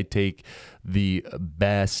that I take the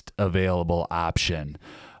best available option?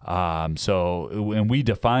 And we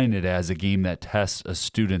define it as a game that tests a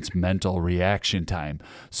student's mental reaction time.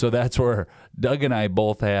 So that's where Doug and I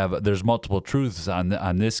both have, there's multiple truths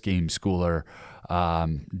on this game schooler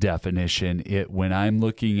definition. When I'm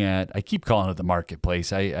looking at, I keep calling it the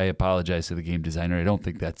marketplace. I apologize to the game designer. I don't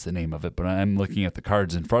think that's the name of it, but I'm looking at the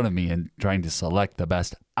cards in front of me and trying to select the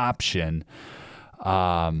best option.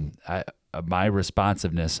 My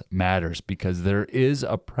responsiveness matters because there is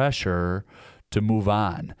a pressure to move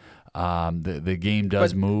on. The game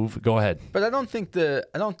does move. Go ahead. But I don't think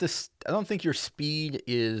your speed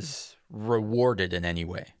is rewarded in any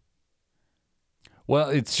way. Well,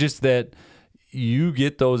 it's just that you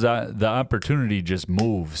get those. The opportunity just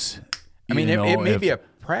moves. I mean, it may be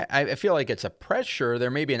I feel like it's a pressure. There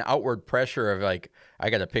may be an outward pressure of like, I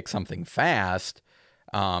got to pick something fast,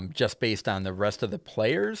 just based on the rest of the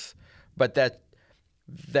players. But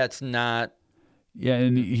that's not. Yeah,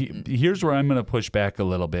 and here's where I'm going to push back a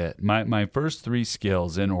little bit. My first three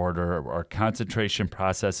skills in order are concentration,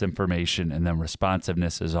 process information, and then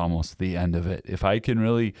responsiveness is almost the end of it. If I can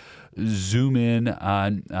really zoom in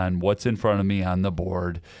on what's in front of me on the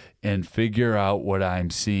board and figure out what I'm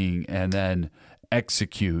seeing and then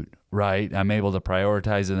execute, right? I'm able to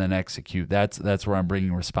prioritize and then execute. That's where I'm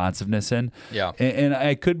bringing responsiveness in. Yeah. And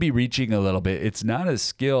I could be reaching a little bit. It's not a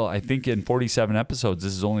skill. I think in 47 episodes,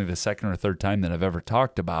 this is only the second or third time that I've ever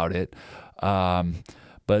talked about it.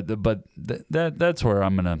 But that's where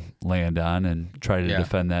I'm going to land on and try to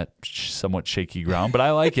defend that somewhat shaky ground. But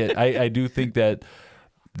I like it. I do think that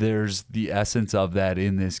there's the essence of that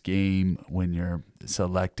in this game when you're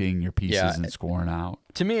selecting your pieces and scoring out.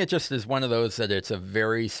 To me, it just is one of those that it's a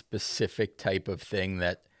very specific type of thing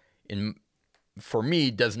that, for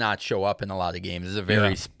me, does not show up in a lot of games. It's a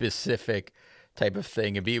very specific type of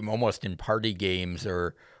thing. It'd be almost in party games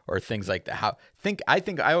or things like that.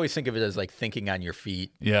 I always think of it as like thinking on your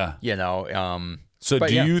feet. Yeah. You know. So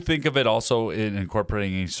do you think of it also in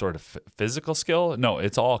incorporating any sort of physical skill? No,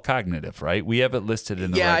 it's all cognitive, right? We have it listed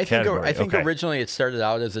in the right category. I think originally it started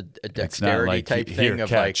out as a dexterity type thing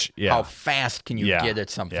of like how fast can you get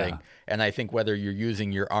at something. Yeah. And I think whether you're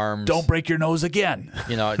using your arms... Don't break your nose again.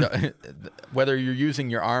 You know, whether you're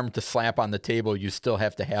using your arm to slap on the table, you still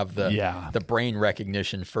have to have the brain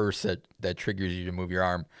recognition first that triggers you to move your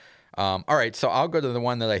arm. All right, so I'll go to the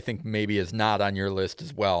one that I think maybe is not on your list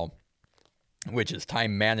as well, which is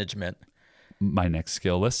time management. My next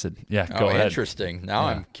skill listed. Yeah, go ahead. Interesting. Now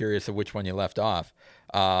I'm curious of which one you left off.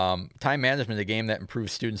 Time management, a game that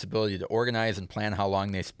improves students' ability to organize and plan how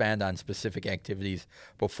long they spend on specific activities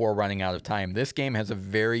before running out of time. This game has a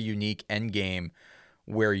very unique end game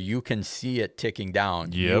where you can see it ticking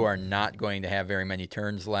down. Yep. You are not going to have very many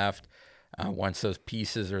turns left. Once those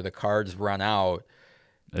pieces or the cards run out,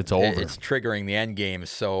 it's over. It's triggering the end game.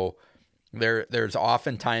 So there's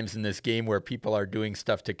often times in this game where people are doing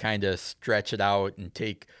stuff to kind of stretch it out and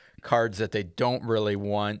take cards that they don't really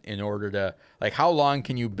want in order to, like, how long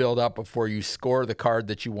can you build up before you score the card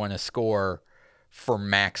that you want to score for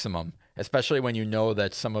maximum, especially when you know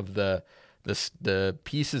that some of the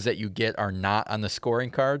pieces that you get are not on the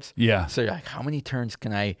scoring cards. Yeah. So you're like, how many turns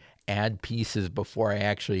can I add pieces before I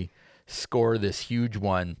actually score this huge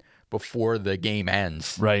one before the game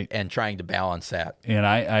ends, right? And trying to balance that. And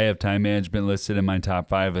I have time management listed in my top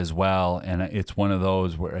 5 as well. And it's one of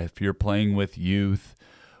those where if you're playing with youth,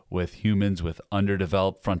 with humans with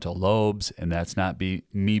underdeveloped frontal lobes, and that's not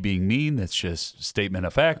me being mean. That's just statement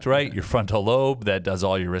of fact, right? Your frontal lobe that does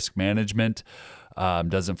all your risk management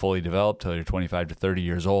doesn't fully develop till you're 25 to 30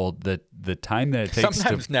 years old. The time that it takes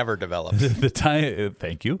sometimes never develops.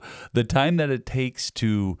 Thank you. The time that it takes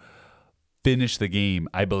to finish the game,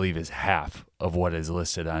 I believe, is half of what is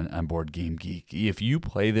listed on Board Game Geek. If you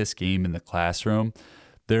play this game in the classroom,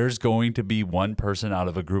 there's going to be one person out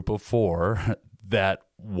of a group of 4 that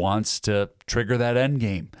wants to trigger that end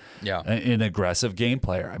game. Yeah. An aggressive game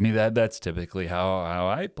player. I mean, that's typically how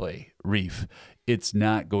I play Reef. It's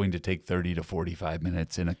not going to take 30 to 45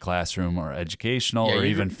 minutes in a classroom or educational or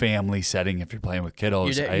even family setting if you're playing with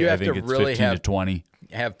kiddos. I think it's really 15 to 20.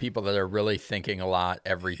 Have people that are really thinking a lot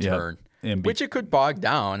every turn, and which it could bog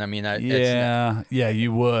down. I mean,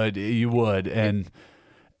 you would, and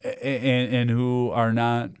who are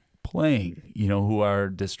not playing, who are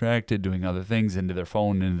distracted doing other things, into their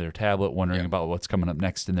phone, into their tablet, wondering about what's coming up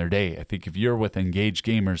next in their day. I think if you're with engaged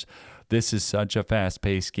gamers, this is such a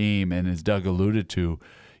fast-paced game, and as Doug alluded to,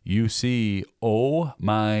 you see, oh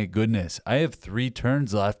my goodness, I have 3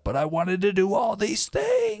 turns left, but I wanted to do all these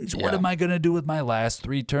things. What am I going to do with my last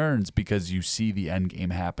 3 turns? Because you see the end game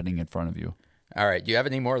happening in front of you. All right. Do you have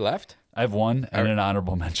any more left? I have one and an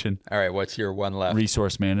honorable mention. All right. What's your one left?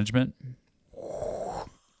 Resource management.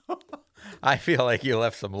 I feel like you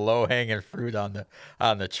left some low-hanging fruit on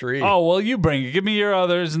the tree. Oh, well, you bring it. Give me your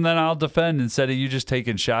others, and then I'll defend instead of you just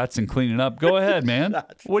taking shots and cleaning up. Go ahead, man.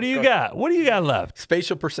 What do you got? What do you got left?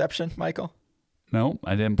 Spatial perception, Michael? No,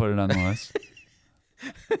 I didn't put it on the list.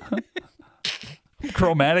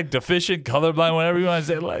 Chromatic deficient, colorblind, whatever you want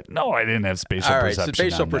to say. No, I didn't have spatial perception. All right,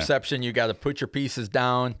 spatial perception, you got to put your pieces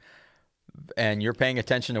down, and you're paying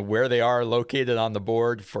attention to where they are located on the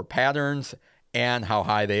board for patterns and how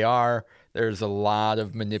high they are. There's a lot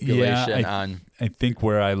of manipulation on. I think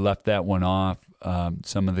where I left that one off,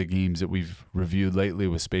 some of the games that we've reviewed lately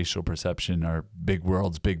with spatial perception are big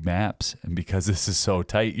worlds, big maps. And because this is so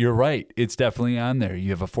tight, you're right. It's definitely on there.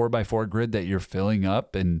 You have a 4x4 grid that you're filling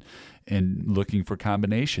up and looking for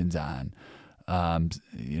combinations on.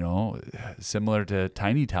 Similar to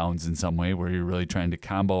Tiny Towns in some way, where you're really trying to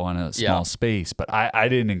combo on a small space. But I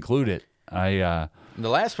didn't include it. The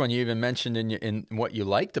last one you even mentioned in what you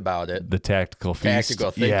liked about it. The tactical feast.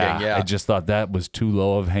 Tactical thinking, yeah. I just thought that was too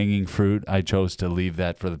low of hanging fruit. I chose to leave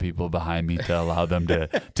that for the people behind me to allow them to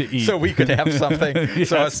eat. So we could have something. Yes.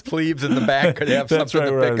 So us plebes in the back could have something right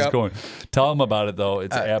to where pick I was up. Going. Tell them about it, though.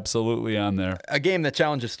 It's absolutely on there. A game that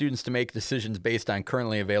challenges students to make decisions based on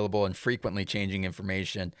currently available and frequently changing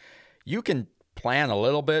information. You can plan a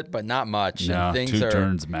little bit, but not much. No, and 2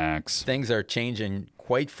 turns max. Things are changing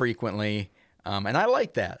quite frequently. And I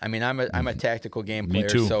like that. I mean, I'm a tactical game player,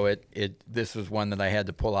 so this was one that I had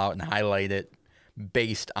to pull out and highlight it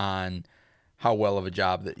based on how well of a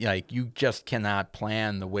job that you just cannot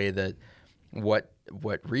plan the way that what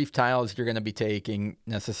reef tiles you're going to be taking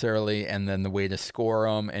necessarily, and then the way to score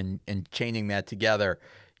them and chaining that together.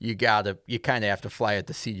 You kind of have to fly at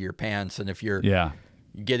the seat of your pants, and if you're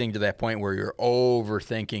getting to that point where you're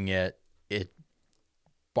overthinking it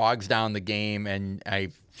bogs down the game, and I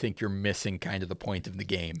think you're missing kind of the point of the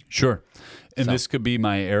game. Sure. And this could be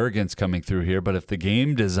my arrogance coming through here, but if the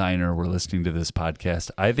game designer were listening to this podcast,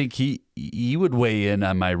 I think he would weigh in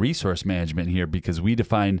on my resource management here, because we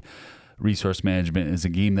define resource management as a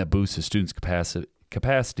game that boosts a student's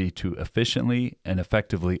capacity to efficiently and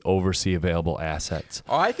effectively oversee available assets.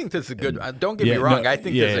 Oh, I think this is a good. Don't get me wrong. I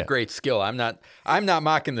think this is a great skill. I'm not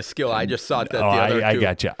mocking the skill. I just thought that the other two. I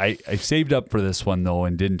got you. I saved up for this one though,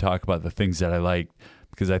 and didn't talk about the things that I liked,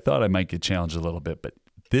 because I thought I might get challenged a little bit. But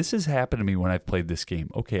this has happened to me when I've played this game.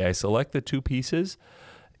 Okay, I select the 2 pieces,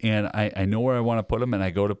 and I know where I want to put them, and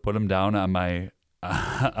I go to put them down on my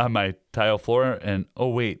tile floor, and oh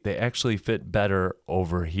wait, they actually fit better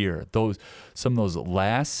over here. Some of those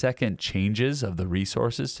last second changes of the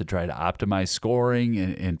resources to try to optimize scoring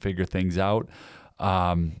and figure things out.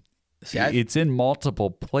 It's in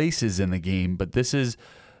multiple places in the game, but this is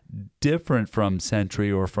different from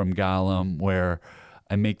Sentry or from Golem, where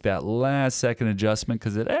I make that last second adjustment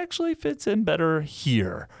because it actually fits in better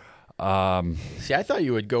here. I thought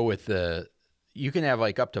you would go with you can have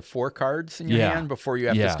like up to 4 cards in your hand before you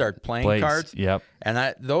have to start playing cards. Yep.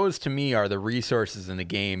 And those to me are the resources in the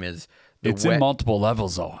game. It's in multiple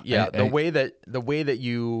levels though. Yeah. The way that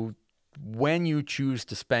you, when you choose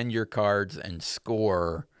to spend your cards and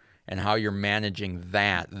score, and how you're managing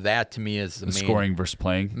that to me is the main scoring versus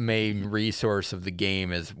playing. Main resource of the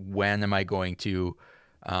game is when am I going to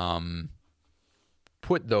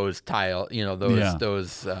put those those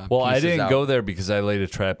Well, I pieces didn't out. go there because I laid a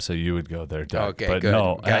trap so you would go there, Doug. Okay, but good.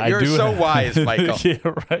 no, God, I you're do so wise, Michael. Yeah,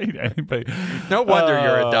 right. Anybody... No wonder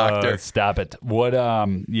you're a doctor. Stop it. What?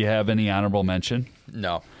 You have any honorable mention?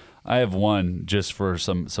 No. I have one just for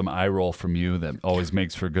some eye roll from you that always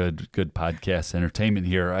makes for good podcast entertainment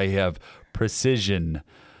here. I have Precision.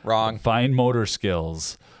 Wrong. Fine motor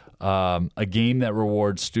skills. A game that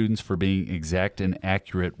rewards students for being exact and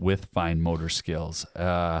accurate with fine motor skills.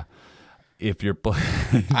 If you're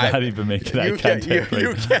not even making eye contact.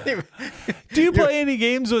 You can't even. Do you play any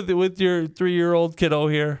games with your 3-year-old kiddo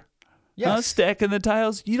here? Yes. Stacking the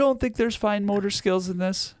tiles. You don't think there's fine motor skills in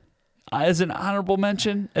this? As an honorable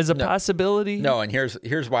mention, as a possibility? No, and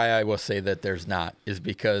here's why I will say that there's not, is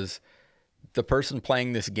because the person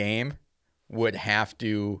playing this game would have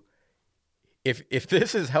to, if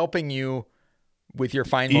this is helping you with your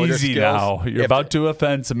fine motor skills. Easy now. You're about to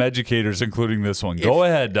offend some educators, including this one. Go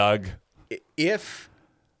ahead, Doug. If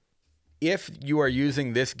you are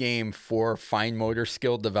using this game for fine motor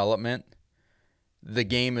skill development, the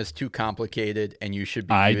game is too complicated and you should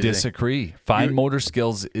be I disagree. Fine motor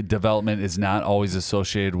skills development is not always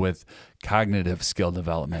associated with cognitive skill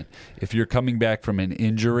development. If you're coming back from an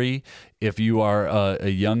injury, if you are a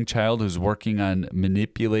young child who's working on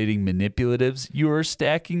manipulating manipulatives, you are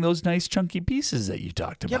stacking those nice chunky pieces that you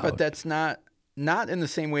talked about. Yeah, but that's not in the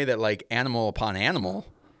same way that like animal upon animal.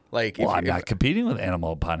 Like, well, I'm not competing with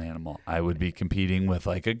animal upon animal. I would be competing with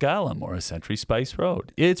like a Golem or a Century Spice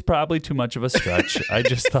Road. It's probably too much of a stretch. I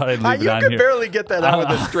just thought I'd leave it on here. You could barely get that out with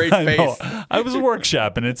a straight face. I was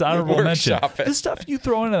workshopping. It's honorable mention. The stuff you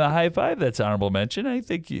throw into the high five, that's honorable mention. I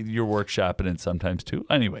think you're workshopping it sometimes too.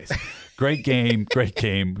 Anyways, great game.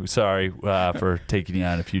 Sorry for taking you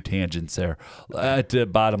on a few tangents there. At the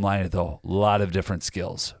bottom line, though, a lot of different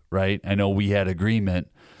skills, right? I know we had agreement.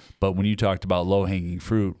 But when you talked about low-hanging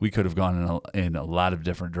fruit, we could have gone in a lot of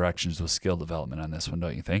different directions with skill development on this one,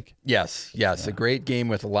 don't you think? Yes. Yeah. A great game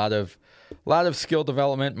with a lot of skill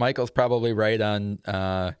development. Michael's probably right on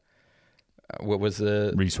what was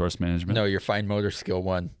the resource management? No, your fine motor skill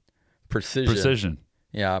one. Precision.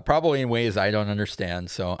 Yeah, probably in ways I don't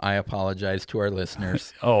understand, so I apologize to our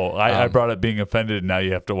listeners. I brought up being offended, now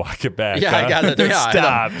you have to walk it back. Yeah, huh? I got it.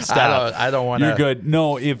 Yeah, Stop. I don't want to. You're good.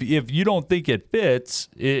 No, if you don't think it fits,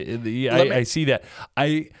 I see that.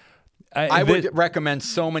 I would recommend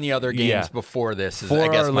so many other games before this. For I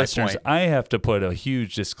guess our my listeners, point. I have to put a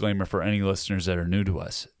huge disclaimer for any listeners that are new to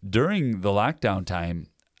us. During the lockdown time,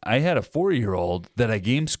 I had a 4-year-old that I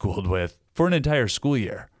game schooled with for an entire school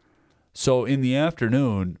year. So in the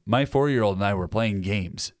afternoon, my 4-year-old and I were playing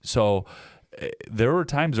games. So there were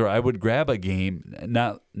times where I would grab a game,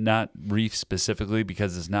 not Reef specifically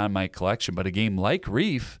because it's not in my collection, but a game like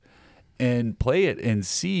Reef, and play it and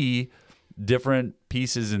see different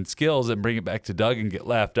pieces and skills and bring it back to Doug and get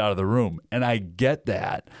laughed out of the room. And I get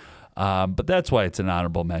that. But that's why it's an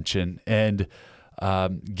honorable mention. And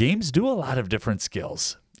games do a lot of different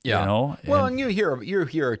skills. Yeah. You know? Well, and you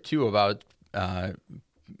hear too about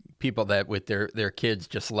people that with their kids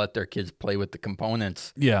just let their kids play with the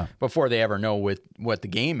components before they ever know what the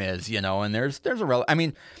game is, you know. And there's I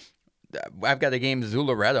mean, I've got a game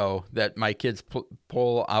Zularetto that my kids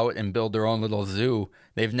pull out and build their own little zoo.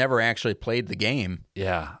 They've never actually played the game.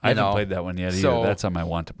 Yeah, I haven't played that one yet either. So that's on my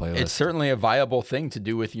want to play list. It's certainly a viable thing to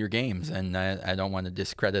do with your games, and I don't want to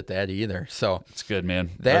discredit that either. So it's good,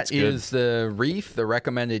 man. That is the Reef, the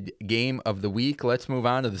recommended game of the week. Let's move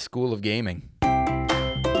on to the School of Gaming.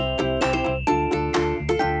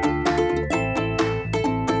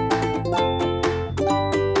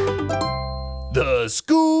 The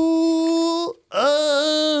School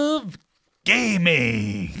of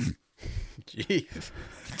Gaming. Jeez.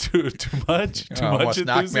 Too much? Too much almost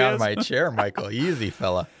knocked me out of my enthusiasm? chair, Michael. Easy,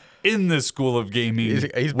 fella. In the School of Gaming,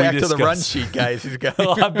 He's back to the run sheet, guys. He's got.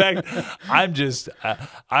 Well, I'm back.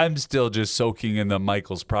 I'm still just soaking in the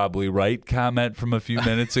Michael's probably right comment from a few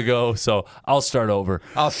minutes ago. So I'll start over.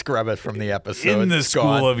 I'll scrub it from the episode. In the It's School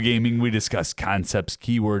gone. of Gaming, we discuss concepts,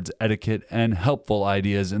 keywords, etiquette, and helpful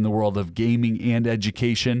ideas in the world of gaming and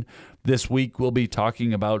education. This week, we'll be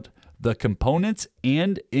talking about the components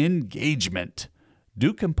and engagement.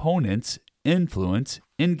 Do components influence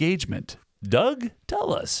engagement? Doug,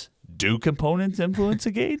 tell us. Do components influence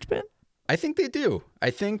engagement? I think they do. I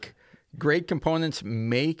think great components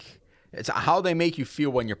it's how they make you feel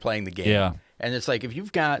when you're playing the game. Yeah. And it's like if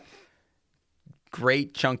you've got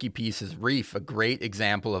great chunky pieces, Reef, a great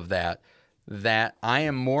example of that I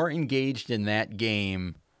am more engaged in that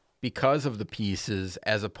game because of the pieces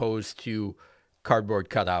as opposed to cardboard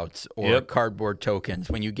cutouts or cardboard tokens.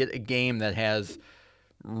 When you get a game that has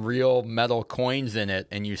real metal coins in it,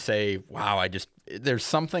 and you say, wow, there's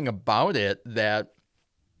something about it that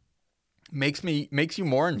makes you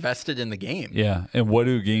more invested in the game. Yeah, and what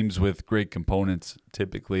do games with great components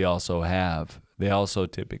typically also have? They also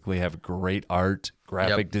typically have great art,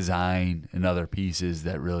 graphic design, and other pieces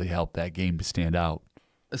that really help that game to stand out.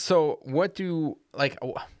 So what do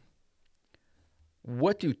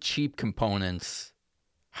cheap components,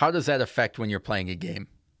 how does that affect when you're playing a game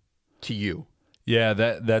to you? Yeah,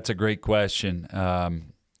 that's a great question.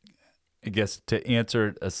 I guess to answer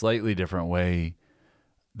it a slightly different way,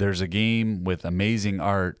 there's a game with amazing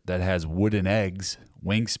art that has wooden eggs,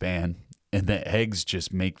 wingspan, and the eggs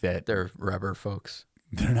just make that. They're rubber, folks.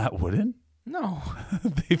 They're not wooden? No.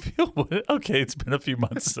 They feel wooden. Okay, it's been a few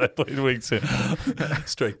months since I played wingspan.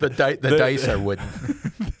 Strike. The dice are wooden.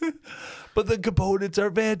 But the components are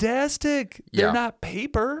fantastic. They're not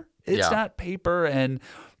paper. It's not paper and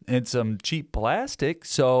some cheap plastic.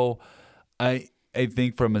 So I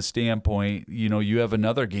think from a standpoint, you have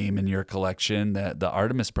another game in your collection, that the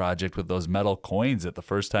Artemis Project with those metal coins, that the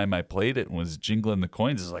first time I played it and was jingling the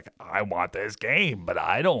coins, it's like, I want this game, but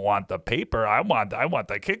I don't want the paper. I want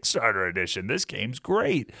the Kickstarter edition. This game's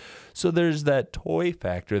great. So there's that toy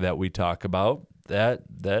factor that we talk about.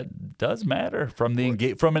 That does matter from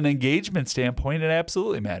an engagement standpoint. It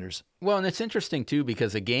absolutely matters. Well, and it's interesting too,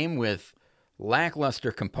 because a game with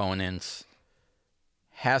lackluster components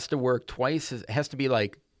has to be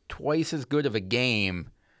like twice as good of a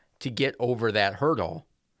game to get over that hurdle.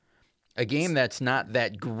 A game that's not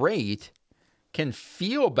that great can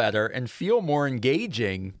feel better and feel more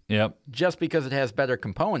engaging. Yep. Just because it has better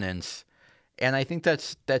components. And I think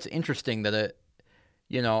that's interesting that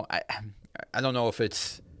I don't know if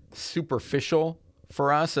it's superficial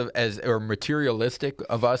for us or materialistic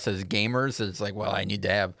of us as gamers. It's like, well, I need to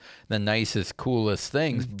have the nicest, coolest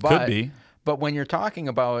things. Could be. But when you're talking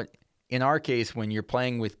about, in our case, when you're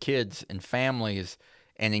playing with kids and families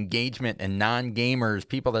and engagement and non-gamers,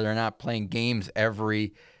 people that are not playing games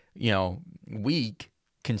every, week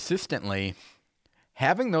consistently,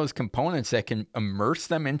 having those components that can immerse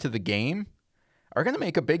them into the game are going to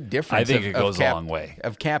make a big difference. I think it goes a long way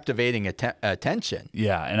of captivating attention.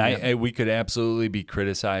 Yeah, and we could absolutely be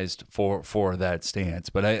criticized for that stance,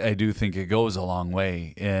 but I do think it goes a long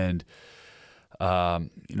way. And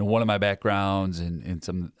one of my backgrounds and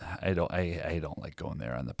some I don't like going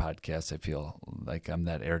there on the podcast. I feel like I'm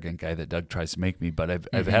that arrogant guy that Doug tries to make me, but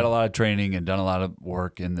I've had a lot of training and done a lot of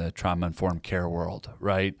work in the trauma-informed care world,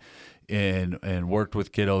 right? And worked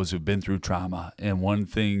with kiddos who've been through trauma. And one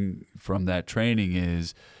thing from that training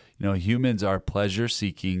is, humans are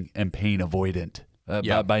pleasure-seeking and pain avoidant.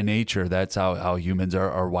 By nature, that's how humans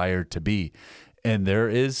are wired to be. And there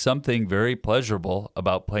is something very pleasurable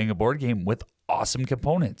about playing a board game with awesome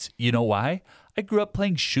components. You know why? I grew up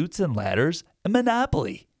playing Chutes and Ladders and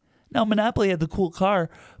Monopoly. Now, Monopoly had the cool car,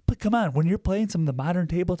 but come on, when you're playing some of the modern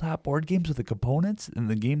tabletop board games with the components and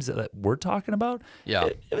the games that we're talking about,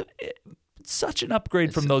 it's such an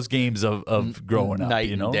upgrade from those games of growing up. Night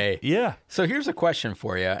and day. Yeah. So here's a question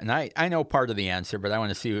for you, and I know part of the answer, but I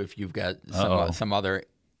want to see if you've got some other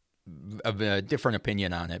of a different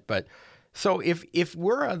opinion on it. But so if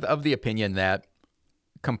we're of the opinion that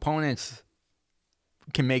components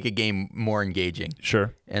can make a game more engaging,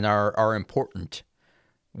 sure, and are important,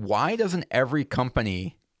 why doesn't every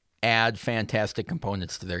company add fantastic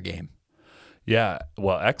components to their game? Yeah,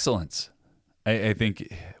 well, excellence. I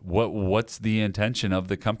think what's the intention of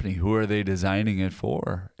the company? Who are they designing it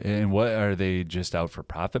for? And what are they just out for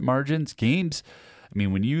profit margins? Games, I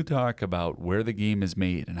mean, when you talk about where the game is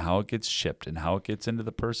made and how it gets shipped and how it gets into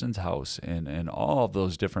the person's house and all of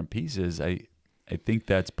those different pieces, I think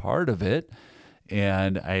that's part of it.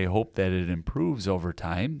 And I hope that it improves over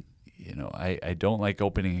time. I don't like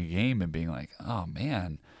opening a game and being like, oh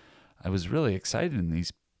man, I was really excited and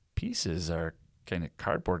these pieces are kind of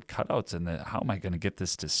cardboard cutouts and how am I going to get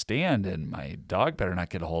this to stand? And my dog better not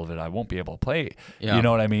get a hold of it. I won't be able to play. Yeah. You know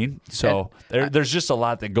what I mean? So there's just a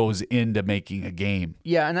lot that goes into making a game.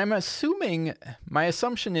 Yeah, and my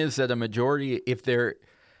assumption is that a majority, if they're,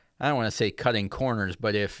 I don't want to say cutting corners,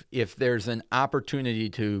 but if there's an opportunity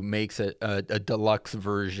to make a deluxe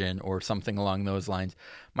version or something along those lines,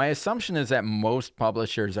 my assumption is that most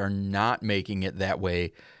publishers are not making it that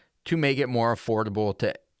way to make it more affordable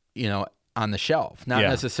to, on the shelf. Not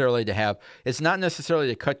necessarily to have, it's not necessarily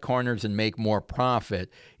to cut corners and make more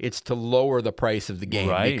profit. It's to lower the price of the game.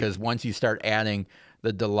 Right. Because once you start adding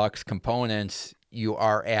the deluxe components, you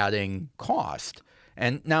are adding cost.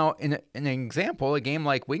 And now, in an example, a game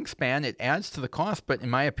like Wingspan, it adds to the cost, but in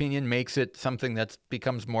my opinion, makes it something that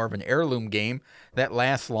becomes more of an heirloom game that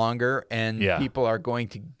lasts longer, and people are going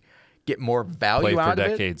to get more value out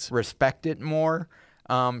of it, respect it more.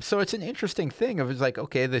 So it's an interesting thing of it's like,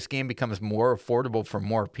 okay, this game becomes more affordable for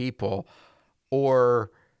more people, or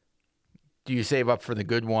do you save up for the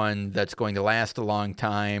good one that's going to last a long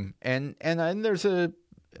time? And there's a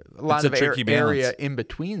lot of area in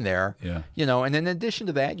between there, you know. And in addition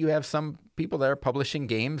to that, you have some people that are publishing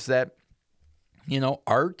games that, you know,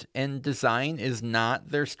 art and design is not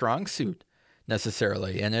their strong suit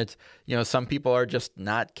necessarily, and it's, you know, some people are just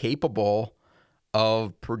not capable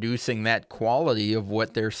of producing that quality of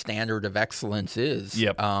what their standard of excellence is.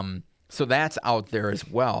 So that's out there as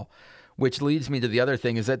well, which leads me to the other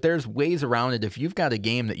thing is that there's ways around it. If you've got a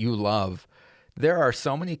game that you love, there are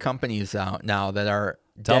so many companies out now that are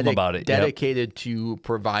dedicated to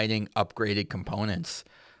providing upgraded components.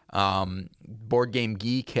 Board Game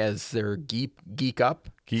Geek has their Geek Up.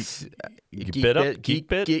 Geek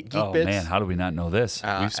Bit? Oh, man, how do we not know this?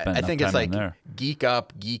 We've spent I think it's like Geek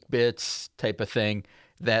Up, Geek Bits type of thing,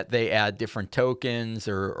 that they add different tokens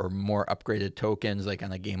or more upgraded tokens. Like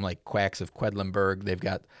on a game like Quacks of Quedlinburg, they've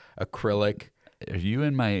got acrylic. Are you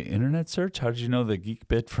in my internet search? How did you know the Geek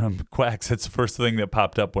Bit from Quacks? That's the first thing that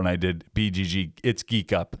popped up when I did BGG. It's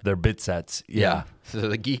Geek Up. They're bit sets. Yeah. So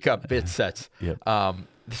the Geek Up bit sets.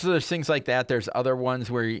 So there's things like that. There's other ones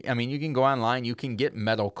where, you can go online. You can get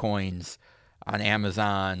metal coins on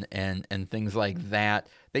Amazon and things like that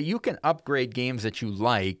you can upgrade games that you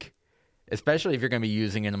like, especially if you're going to be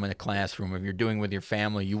using them in a classroom. If you're doing with your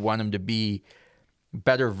family, you want them to be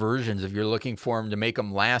better versions. If you're looking for them to make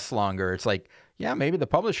them last longer, it's like, yeah, maybe the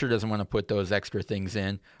publisher doesn't want to put those extra things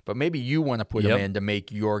in, but maybe you want to put them in to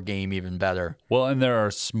make your game even better. Well, and there are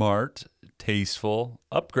smart, tasteful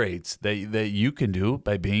upgrades that you can do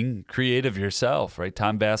by being creative yourself, right?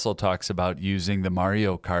 Tom Bassel talks about using the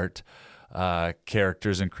Mario Kart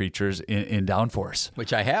characters and creatures in Downforce,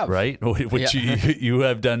 which I have, right? Which you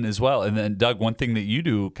have done as well. And then, Doug, one thing that you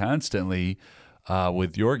do constantly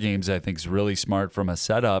with your games, I think is really smart from a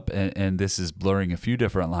setup, and this is blurring a few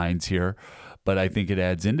different lines here, but I think it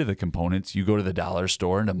adds into the components. You go to the dollar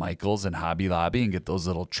store, into Michael's and Hobby Lobby, and get those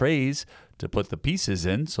little trays to put the pieces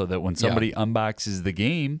in, so that when somebody unboxes the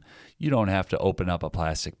game, you don't have to open up a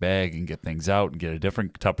plastic bag and get things out and get a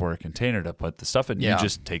different Tupperware container to put the stuff in. You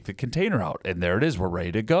just take the container out, and there it is. We're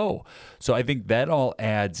ready to go. So I think that all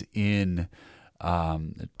adds in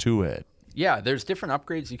to it. Yeah, there's different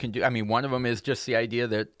upgrades you can do. I mean, one of them is just the idea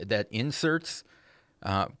that inserts,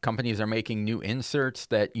 companies are making new inserts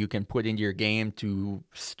that you can put into your game to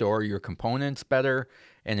store your components better.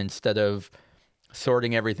 And instead of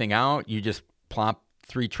sorting everything out, you just plop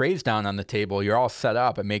 3 trays down on the table. You're all set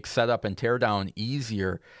up. It makes setup and teardown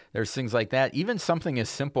easier. There's things like that. Even something as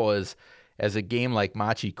simple as a game like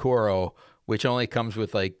Machi Koro, which only comes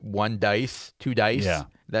with like 2 dice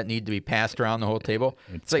that need to be passed around the whole table.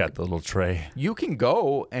 It's got the little tray. You can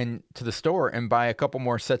go to the store and buy a couple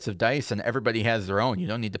more sets of dice, and everybody has their own. You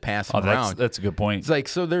don't need to pass them around. That's a good point. It's like,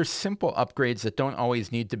 so there's simple upgrades that don't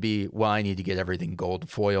always need to be, well, I need to get everything gold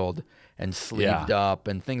foiled and sleeved up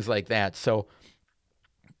and things like that. So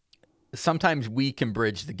sometimes we can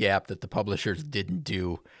bridge the gap that the publishers didn't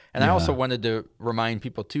do. And I also wanted to remind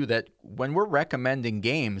people, too, that when we're recommending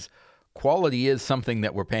games, quality is something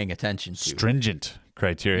that we're paying attention to. Stringent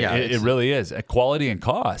criteria. Yeah, it really is. Quality and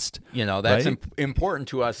cost. That's important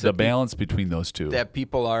to us. The balance between those two. That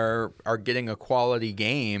people are getting a quality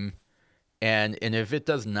game, and if it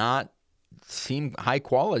does not seem high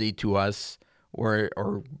quality to us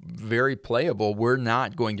or very playable, we're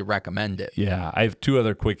not going to recommend it. Yeah, I have 2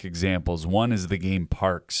 other quick examples. One is the game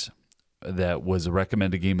Parks. That was a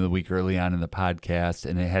recommended game of the week early on in the podcast,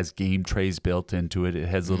 and it has game trays built into it. It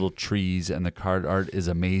has little trees, and the card art is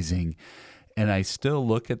amazing. And I still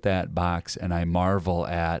look at that box and I marvel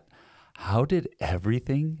at how did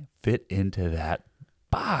everything fit into that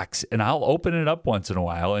box? And I'll open it up once in a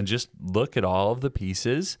while and just look at all of the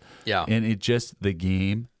pieces. Yeah. And the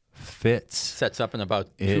game fits. Sets up in about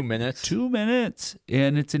 2 minutes. 2 minutes.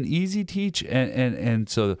 And it's an easy teach. And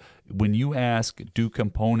so when you ask, do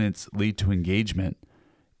components lead to engagement?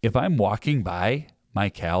 If I'm walking by my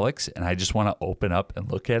Calyx and I just want to open up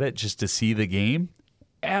and look at it just to see the game,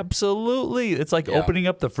 absolutely. It's like opening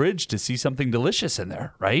up the fridge to see something delicious in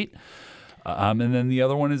there, right? And then the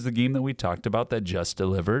other one is the game that we talked about that just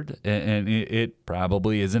delivered. And it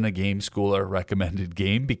probably isn't a game schooler recommended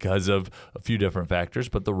game because of a few different factors,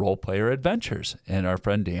 but the Role Player Adventures. And our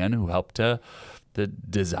friend Dan, who helped to to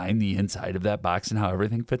design the inside of that box and how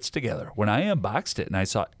everything fits together. When I unboxed it and I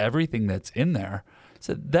saw everything that's in there, I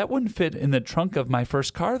said, that wouldn't fit in the trunk of my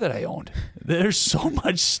first car that I owned. There's so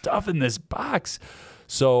much stuff in this box.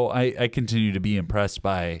 So I continue to be impressed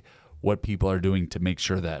by what people are doing to make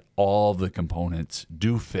sure that all the components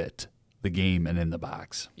do fit the game and in the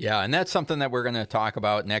box. Yeah, and that's something that we're going to talk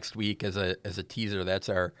about next week as a teaser. That's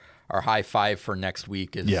our high five for next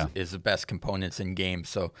week is the best components in games.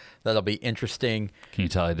 So that'll be interesting. Can you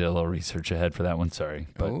tell I did a little research ahead for that one? Sorry,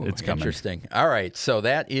 but it's coming. Interesting. All right, so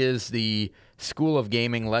that is the School of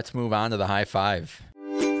Gaming. Let's move on to the high five.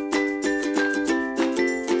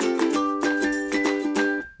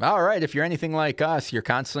 All right, if you're anything like us, you're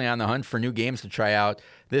constantly on the hunt for new games to try out.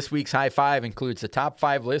 This week's High Five includes a top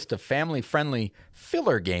 5 list of family-friendly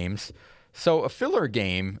filler games. So a filler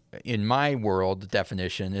game, in my world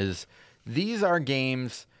definition, is these are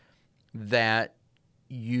games that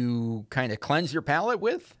you kind of cleanse your palate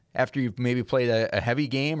with after you've maybe played a heavy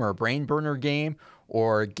game or a brain burner game,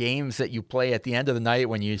 or games that you play at the end of the night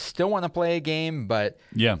when you still want to play a game, but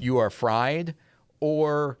you are fried.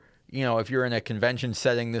 Or, you know, if you're in a convention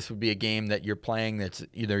setting, this would be a game that you're playing that's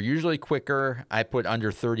either usually quicker. I put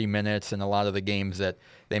under 30 minutes, and a lot of the games that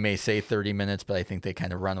they may say 30 minutes, but I think they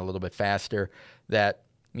kind of run a little bit faster. That,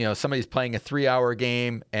 you know, somebody's playing a 3-hour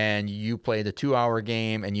game and you played a 2-hour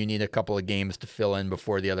game and you need a couple of games to fill in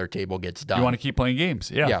before the other table gets done. You want to keep playing games.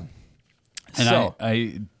 Yeah. And so,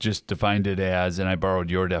 I just defined it as, and I borrowed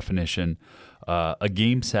your definition, a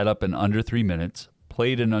game set up in under 3 minutes,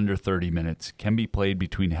 played in under 30 minutes, can be played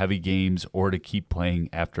between heavy games or to keep playing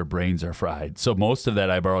after brains are fried. So most of that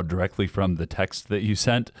I borrowed directly from the text that you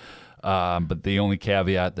sent. But the only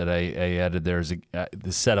caveat that I added there is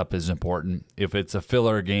the setup is important. If it's a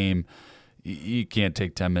filler game, you can't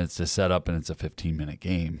take 10 minutes to set up, and it's a 15-minute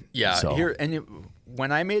game. Yeah. So.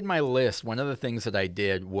 When I made my list, one of the things that I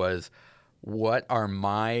did was, what are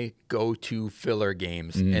my go-to filler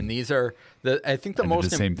games? And these are I think the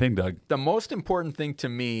same thing, Doug. The most important thing to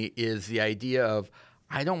me is the idea of,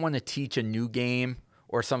 I don't want to teach a new game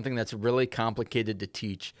or something that's really complicated to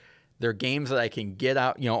teach. They're games that I can get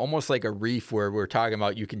out, you know, almost like a Reef where we're talking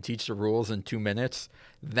about you can teach the rules in 2 minutes.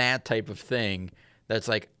 That type of thing. That's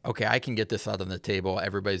like, okay, I can get this out on the table.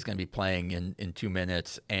 Everybody's going to be playing in 2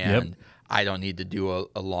 minutes, and I don't need to do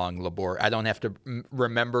a long labor. I don't have to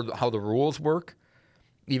remember how the rules work.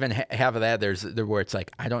 Even half of that, there's where it's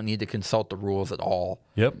like, I don't need to consult the rules at all.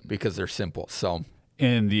 Because they're simple. So,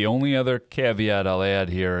 and the only other caveat I'll add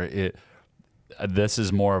here, this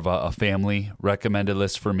is more of a family recommended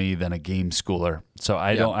list for me than a game schooler. So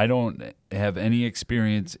I don't have any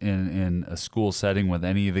experience in a school setting with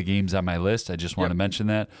any of the games on my list. I just want to mention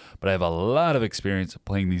that. But I have a lot of experience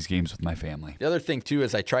playing these games with my family. The other thing, too,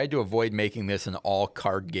 is I tried to avoid making this an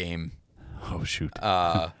all-card game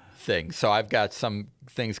thing. So I've got some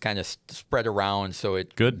things kind of spread around, so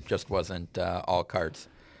it just wasn't all cards.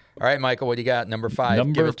 All right, Michael, what do you got? Number 5.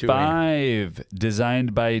 Number 5,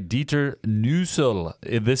 designed by Dieter Nussel.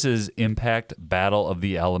 This is Impact Battle of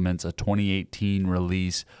the Elements, a 2018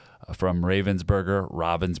 release from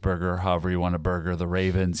Ravensburger, however you want to burger the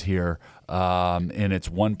Ravens here. And it's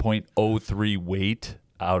 1.03 weight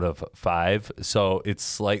out of 5, so it's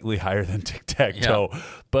slightly higher than Tic-Tac-Toe.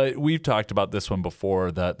 But we've talked about this one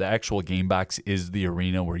before. The actual game box is the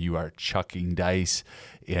arena where you are chucking dice,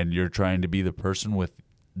 and you're trying to be the person with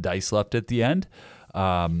dice left at the end.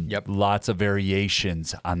 Lots of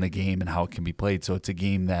variations on the game and how it can be played. So it's a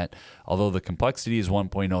game that, although the complexity is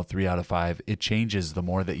 1.03 out of 5, it changes the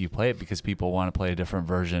more that you play it because people want to play a different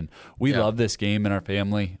version. We love this game in our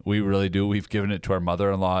family. We really do. We've given it to our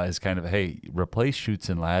mother-in-law as kind of, hey, replace Chutes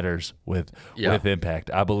and Ladders with Impact.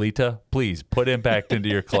 Abuelita, please put Impact into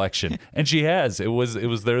your collection. And she has. It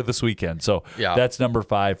was there this weekend. So that's number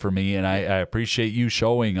 5 for me. And I appreciate you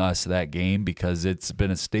showing us that game because it's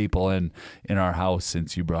been a staple in our house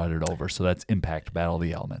since you brought it over. So that's Impact Battle of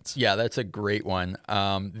the Elements. Yeah, that's a great one.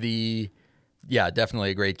 Definitely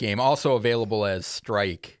a great game. Also available as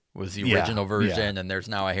Strike was the original version, and there's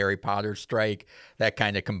now a Harry Potter Strike that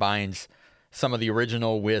kind of combines some of the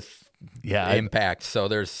original with Impact. So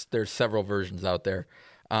there's several versions out there.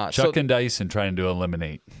 Chucking dice and trying to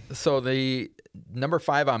eliminate. So the number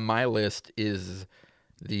 5 on my list is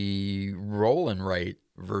the Roll and Write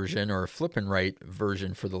version or Flip and Write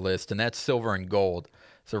version for the list, and that's Silver and Gold.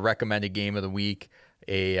 It's a recommended game of the week.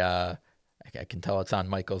 I can tell it's on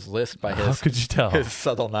Michael's list by How could you tell? His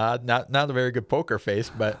subtle nod. Not a very good poker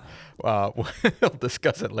face, but we'll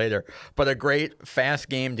discuss it later. But a great, fast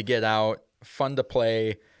game to get out, fun to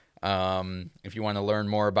play. If you want to learn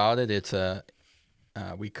more about it, it's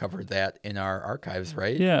We covered that in our archives,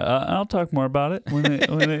 right? Yeah, I'll talk more about it when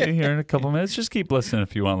they hear in a couple minutes. Just keep listening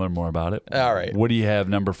if you want to learn more about it. All right. What do you have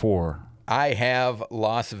number 4? I have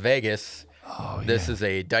Las Vegas. Oh, This is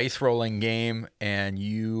a dice rolling game, and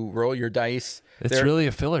you roll your dice. It's really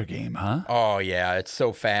a filler game, huh? Oh, yeah. It's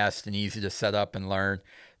so fast and easy to set up and learn.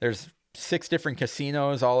 There's 6 different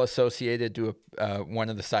casinos all associated to one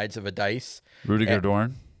of the sides of a dice. Rudiger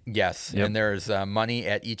Dorn? Yes. Yep. And there's money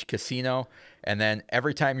at each casino. And then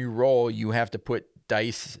every time you roll, you have to put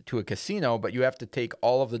dice to a casino, but you have to take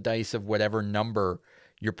all of the dice of whatever number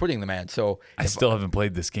you're putting them at. So I still haven't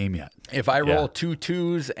played this game yet. if I roll 2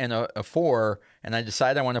 2s and a 4, and I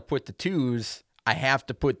decide I want to put the 2s, I have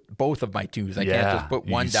to put both of my 2s. I can't just put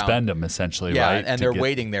one you down. spend them essentially, Yeah, right? and they're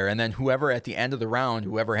waiting there. And then whoever at the end of the round,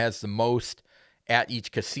 whoever has the most at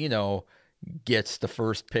each casino gets the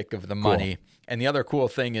first pick of the money. And the other cool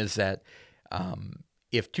thing is that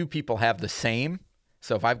if 2 people have the same,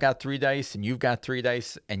 so if I've got 3 dice and you've got 3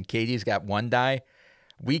 dice and Katie's got 1 die,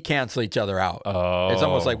 we cancel each other out. Oh. It's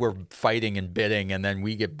almost like we're fighting and bidding, and then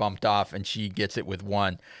we get bumped off and she gets it with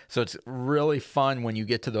 1. So it's really fun when you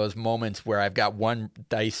get to those moments where I've got 1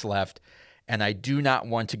 dice left and I do not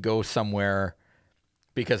want to go somewhere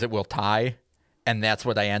because it will tie, and that's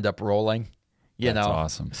what I end up rolling. You That's know,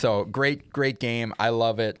 awesome. So great game. I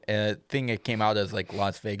love it. I think it came out as like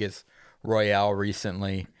Las Vegas Royale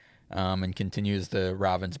recently, and continues the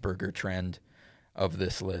Ravensburger trend of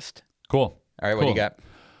this list. Cool. All right, what do you got?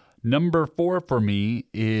 Number 4 for me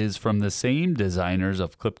is from the same designers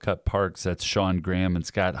of Clip Cut Parks. That's Sean Graham and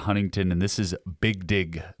Scott Huntington, and this is Big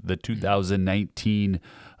Dig, the 2019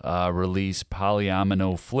 release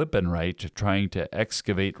polyomino flip and right, trying to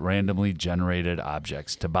excavate randomly generated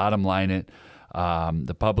objects. To bottom line it,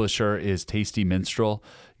 the publisher is Tasty Minstrel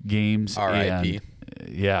Games. R.I.P.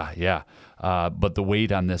 Yeah. But the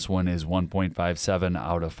weight on this one is 1.57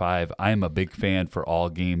 out of 5. I'm a big fan for all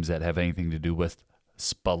games that have anything to do with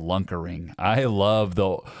spelunkering. I love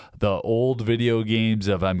the old video games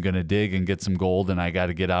of I'm going to dig and get some gold and I got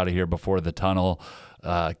to get out of here before the tunnel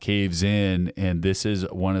caves in. And this is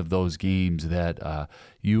one of those games that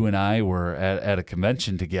you and I were at a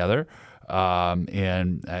convention together.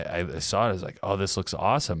 And I saw it. I was like, "Oh, this looks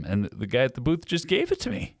awesome!" And the guy at the booth just gave it to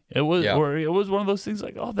me. It was one of those things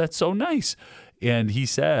like, "Oh, that's so nice." And he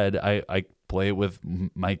said, "I play it with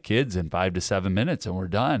my kids in 5 to 7 minutes, and we're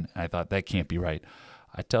done." I thought that can't be right.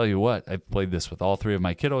 I tell you what, I've played this with all 3 of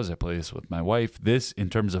my kiddos. I play this with my wife. This, in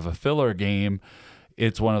terms of a filler game,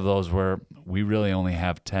 it's one of those where we really only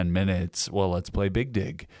have 10 minutes. Well, let's play Big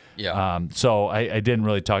Dig. Yeah. So I didn't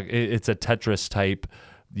really talk. It's a Tetris type.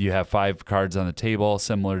 You have 5 cards on the table,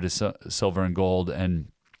 similar to Silver and Gold, and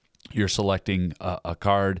you're selecting a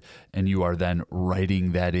card, and you are then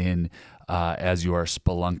writing that in as you are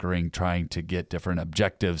spelunkering, trying to get different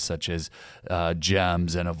objectives, such as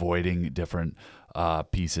gems and avoiding different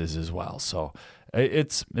pieces as well. So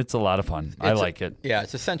it's a lot of fun. I like it. Yeah,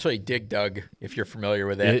 it's essentially Dig Dug, if you're familiar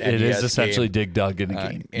with that. It is NES essentially game, Dig Dug in a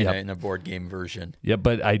game. in a board game version. Yeah,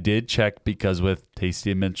 but I did check because with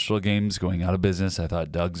Tasty and Minstrel Games going out of business, I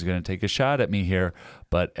thought Doug's going to take a shot at me here.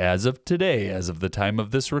 But as of today, as of the time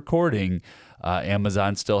of this recording,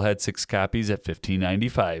 Amazon still had 6 copies at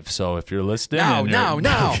 $15.95. So if you're listening, no.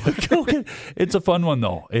 It's a fun one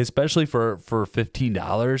though, especially for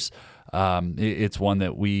 $15. It's one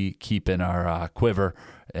that we keep in our quiver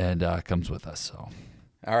and comes with us. So,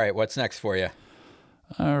 all right, what's next for you?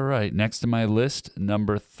 All right, next on my list,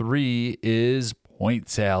 number 3 is Point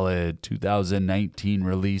Salad, 2019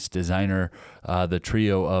 release. Designer, the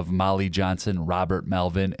trio of Molly Johnson, Robert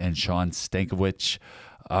Melvin, and Sean Stankiewicz.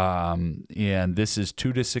 And this is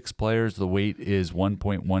 2 to 6 players. The weight is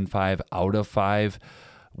 1.15 out of 5.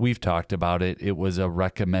 We've talked about it. It was a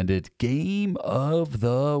recommended game of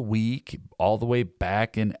the week all the way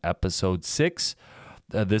back in episode 6.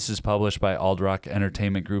 This is published by Aldrock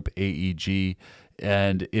Entertainment Group, AEG.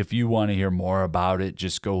 And if you want to hear more about it,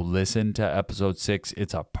 just go listen to episode 6.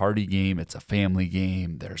 It's a party game. It's a family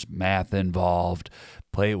game. There's math involved.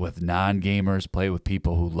 Play it with non-gamers. Play it with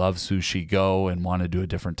people who love Sushi Go and want to do a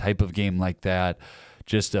different type of game like that.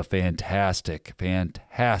 Just a fantastic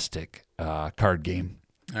card game.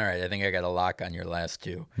 All right, I think I got a lock on your last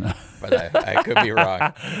 2, but I could be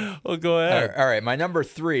wrong. Well, go ahead. All right, my number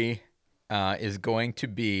 3 is going to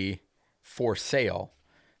be For Sale.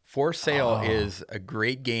 For Sale is a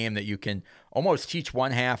great game that you can almost teach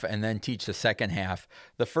one half and then teach the second half.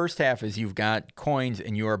 The first half is you've got coins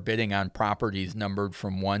and you are bidding on properties numbered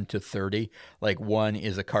from 1 to 30. Like 1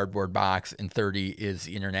 is a cardboard box and 30 is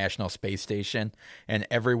the International Space Station. And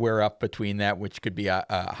everywhere up between that, which could be a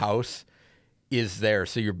house, is there.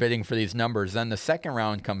 So you're bidding for these numbers. Then the second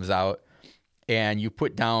round comes out, and you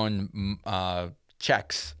put down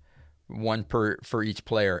checks, one for each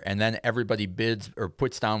player, and then everybody bids or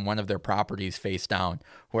puts down one of their properties face down.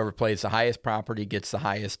 Whoever plays the highest property gets the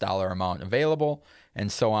highest dollar amount available,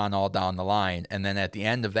 and so on all down the line. And then at the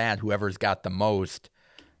end of that, whoever's got the most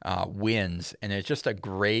wins. And it's just a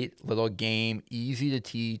great little game, easy to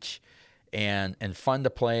teach and fun to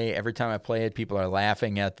play. Every time I play it, people are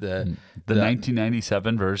laughing at the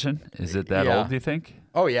 1997 version. Is it that old, do you think?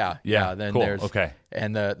 Oh, yeah. Yeah. Then cool. there's, okay.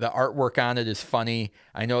 And the artwork on it is funny.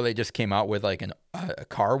 I know they just came out with like a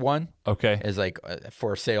car one. Okay. As like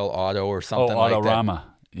for sale auto or something like that. Autorama.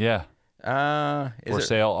 Yeah. For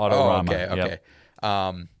sale Autorama. Oh, okay.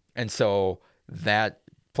 Yep. And so that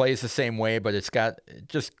plays the same way, but it's got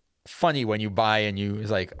just funny when you buy and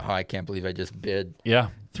it's like, oh, I can't believe I just bid.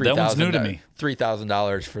 Yeah. That one's new to me.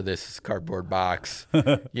 $3,000 for this cardboard box,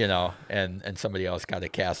 and somebody else got a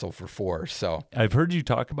castle for $4. So I've heard you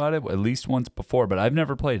talk about it at least once before, but I've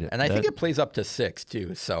never played it. And I think it plays up to 6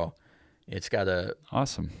 too. So it's got a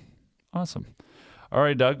awesome. All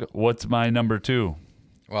right, Doug, what's my number 2?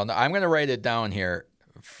 Well, no, I'm going to write it down here.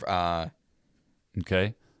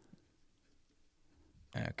 Okay.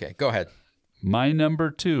 Okay, go ahead. My number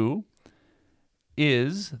 2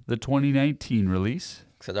 is the 2019 release.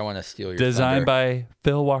 Because I don't want to steal your Designed thunder. by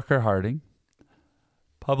Phil Walker Harding.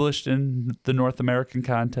 Published in the North American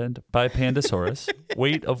content by Pandasaurus.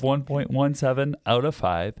 Weight of 1.17 out of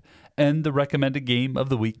 5. And the recommended game of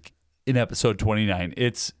the week in episode 29.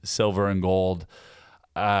 It's Silver and Gold.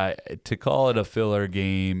 To call it a filler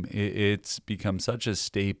game, it's become such a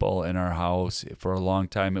staple in our house. For a long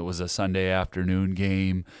time, it was a Sunday afternoon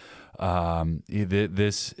game.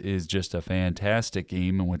 This is just a fantastic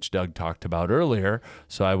game, in which Doug talked about earlier,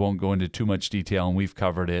 so I won't go into too much detail, and we've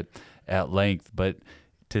covered it at length. But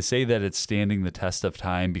to say that it's standing the test of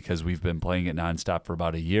time because we've been playing it nonstop for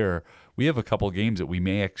about a year, we have a couple games that we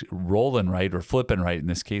may roll and write or flip and write in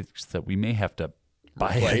this case that we may have to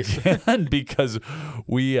buy again because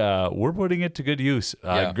we're putting it to good use.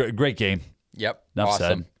 Great game. Yep. Enough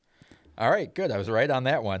awesome. said. All right, good. I was right on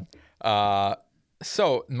that one.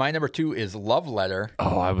 So my number 2 is Love Letter.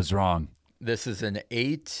 Oh, I was wrong. This is an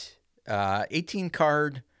 18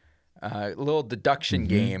 card little deduction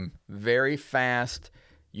game. Very fast.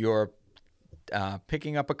 You're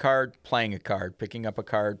picking up a card, playing a card, picking up a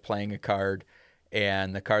card, playing a card,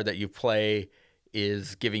 and the card that you play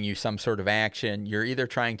is giving you some sort of action. You're either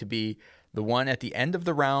trying to be the one at the end of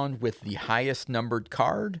the round with the highest numbered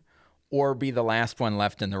card or be the last one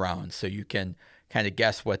left in the round. So you can kind of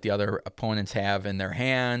guess what the other opponents have in their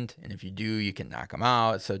hand, and if you do, you can knock them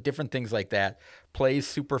out. So different things like that. Plays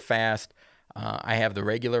super fast. I have the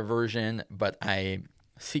regular version, but I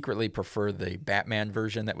secretly prefer the Batman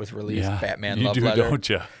version that was released, Batman Love Letter. Don't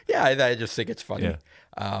you? Yeah, I just think it's funny. Yeah.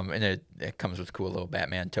 And it comes with cool little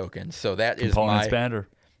Batman tokens. So that Components is banner.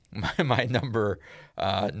 my number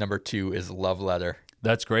 2 is Love Letter.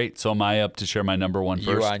 That's great. So am I up to share my number 1 first?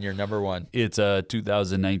 You on your number 1. It's a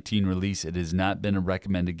 2019 release. It has not been a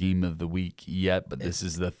recommended game of the week yet, but this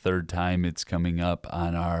is the third time it's coming up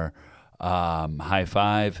on our high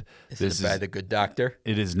five. Is it by The Good Doctor?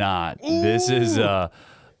 It is not. Ooh. This is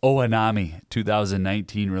Ohanami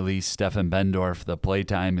 2019 release. Stefan Bendorf. The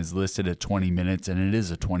playtime is listed at 20 minutes, and it is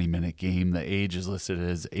a 20-minute game. The age is listed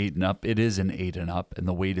as 8 and up. It is an 8 and up, and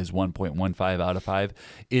the weight is 1.15 out of 5.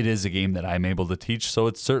 It is a game that I'm able to teach, so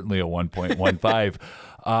it's certainly a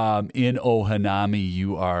 1.15. In Ohanami,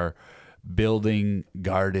 you are building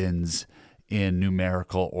gardens in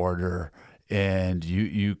numerical order, and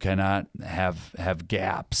you cannot have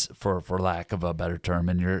gaps, for lack of a better term,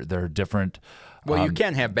 and there are different. Well, you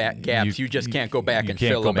can have gaps. You just can't go back and fill them in.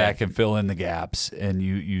 You can't go back and fill in the gaps. And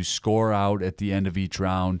you score out at the end of each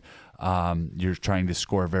round. You're trying to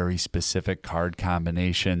score very specific card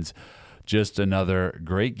combinations. Just another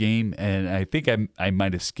great game. And I think I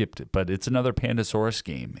might have skipped it, but it's another Pandasaurus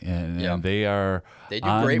game. And they do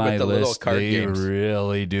on great my with the list. little card games. They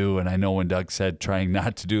really do. And I know when Doug said trying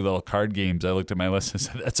not to do little card games, I looked at my list and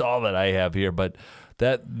said, that's all that I have here. But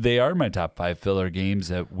that they are my top 5 filler games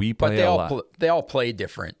that we play a lot. They all play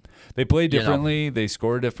different. They play differently. They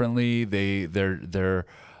score differently. They're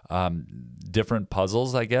different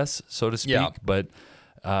puzzles, I guess, so to speak. Yeah. But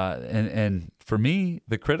and for me,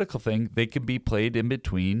 the critical thing, they can be played in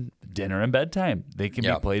between dinner and bedtime. They can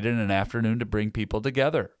be played in an afternoon to bring people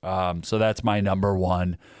together. So that's my number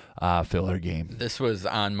 1 filler game. This was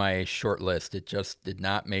on my short list. It just did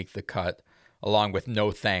not make the cut. Along with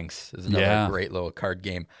No Thanks is another great little card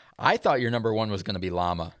game. I thought your number 1 was going to be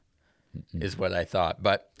Llama, is what I thought.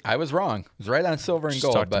 But I was wrong. It was right on Silver and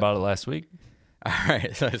Gold. Talked about it last week. All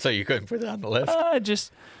right. So you couldn't put it on the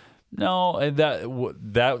list? No, and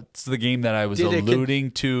that's the game that I was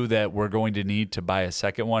alluding to that we're going to need to buy a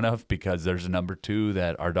second one of because there's a number 2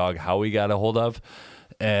 that our dog Howie got a hold of.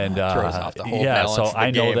 And throws off the whole yeah, balance so of the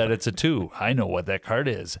I know game. that it's a 2. I know what that card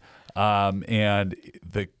is. And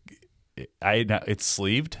it's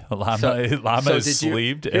sleeved. Llama is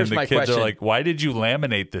sleeved, and the kids are like, "Why did you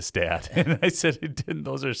laminate this, Dad?" And I said, "I didn't.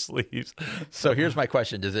 Those are sleeves." So here's my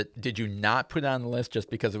question: Did you not put it on the list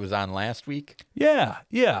just because it was on last week? Yeah,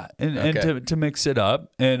 and to mix it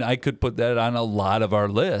up, and I could put that on a lot of our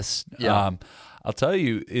lists. Yeah. I'll tell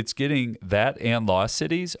you, it's getting that, and Lost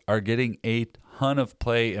Cities are getting a ton of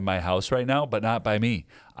play in my house right now, but not by me.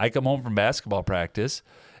 I come home from basketball practice.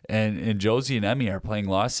 And Josie and Emmy are playing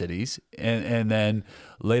Lost Cities, and then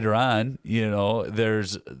later on,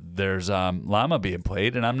 there's Llama being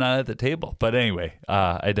played, and I'm not at the table. But anyway,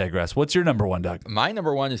 I digress. What's your number 1, Doug? My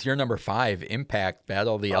number 1 is your number 5, Impact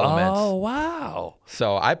Battle of the Elements. Oh, wow!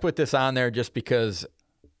 So I put this on there just because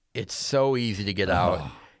it's so easy to get out.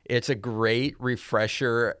 It's a great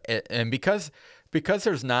refresher, and because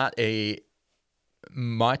there's not a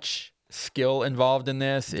much skill involved in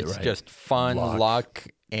this, it's just fun, luck.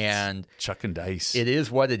 And chuck and dice. It is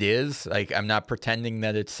what it is. Like, I'm not pretending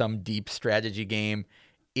that it's some deep strategy game.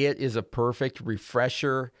 It is a perfect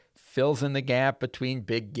refresher, fills in the gap between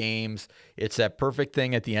big games. It's that perfect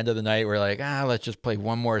thing at the end of the night where like, let's just play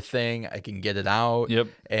one more thing. I can get it out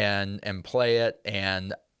and play it.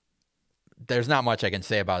 And there's not much I can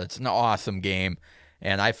say about it. It's an awesome game.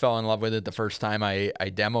 And I fell in love with it the first time I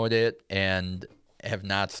demoed it and have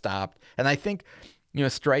not stopped. And I think,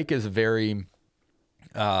 Strike is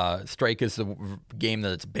the game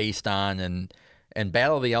that it's based on, and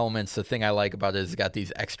Battle of the Elements, the thing I like about it is it's got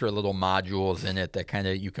these extra little modules in it that kind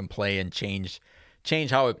of you can play and change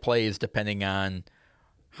how it plays depending on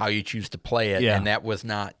how you choose to play it. And that was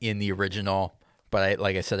not in the original, but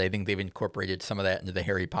like I said, I think they've incorporated some of that into the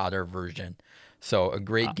Harry Potter version. So a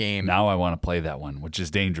great game. Now I want to play that one, which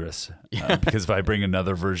is dangerous because if I bring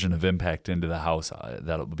another version of Impact into the house,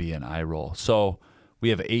 that'll be an eye roll. So we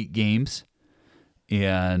have 8 games.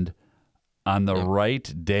 And on the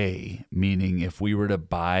right day, meaning if we were to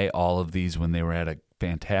buy all of these when they were at a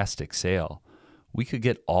fantastic sale, we could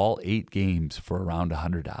get all 8 games for around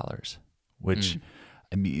 $100, which,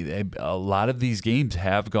 I mean, a lot of these games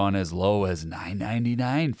have gone as low as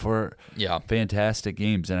 $9.99 for fantastic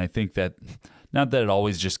games. And I think that, not that it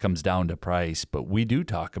always just comes down to price, but we do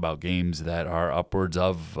talk about games that are upwards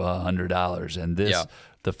of $100. And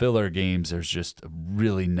the filler games, there's just a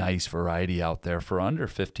really nice variety out there for under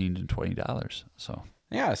 $15 to $20.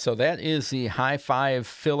 So that is the High Five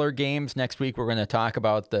filler games. Next week, we're going to talk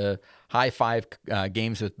about the High Five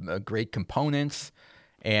games with great components.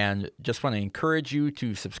 And just want to encourage you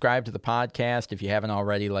to subscribe to the podcast if you haven't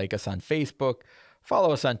already. Like us on Facebook,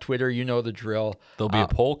 follow us on Twitter. You know the drill. There'll be a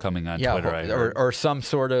poll coming on Twitter, or some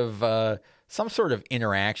sort of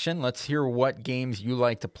interaction. Let's hear what games you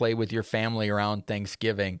like to play with your family around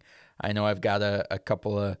Thanksgiving. I know I've got a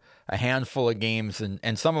handful of games,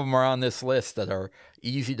 and some of them are on this list that are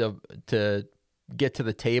easy to get to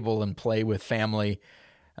the table and play with family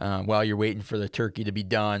while you're waiting for the turkey to be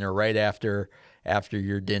done, or right after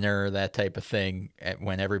your dinner, that type of thing,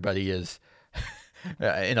 when everybody is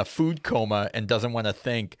in a food coma and doesn't want to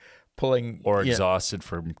think, or exhausted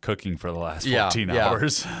from cooking for the last 14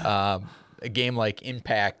 hours. A game like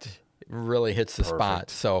Impact really hits the spot.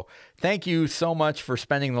 So thank you so much for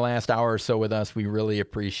spending the last hour or so with us. We really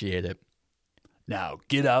appreciate it. Now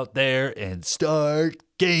get out there and start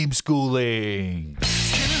game schooling.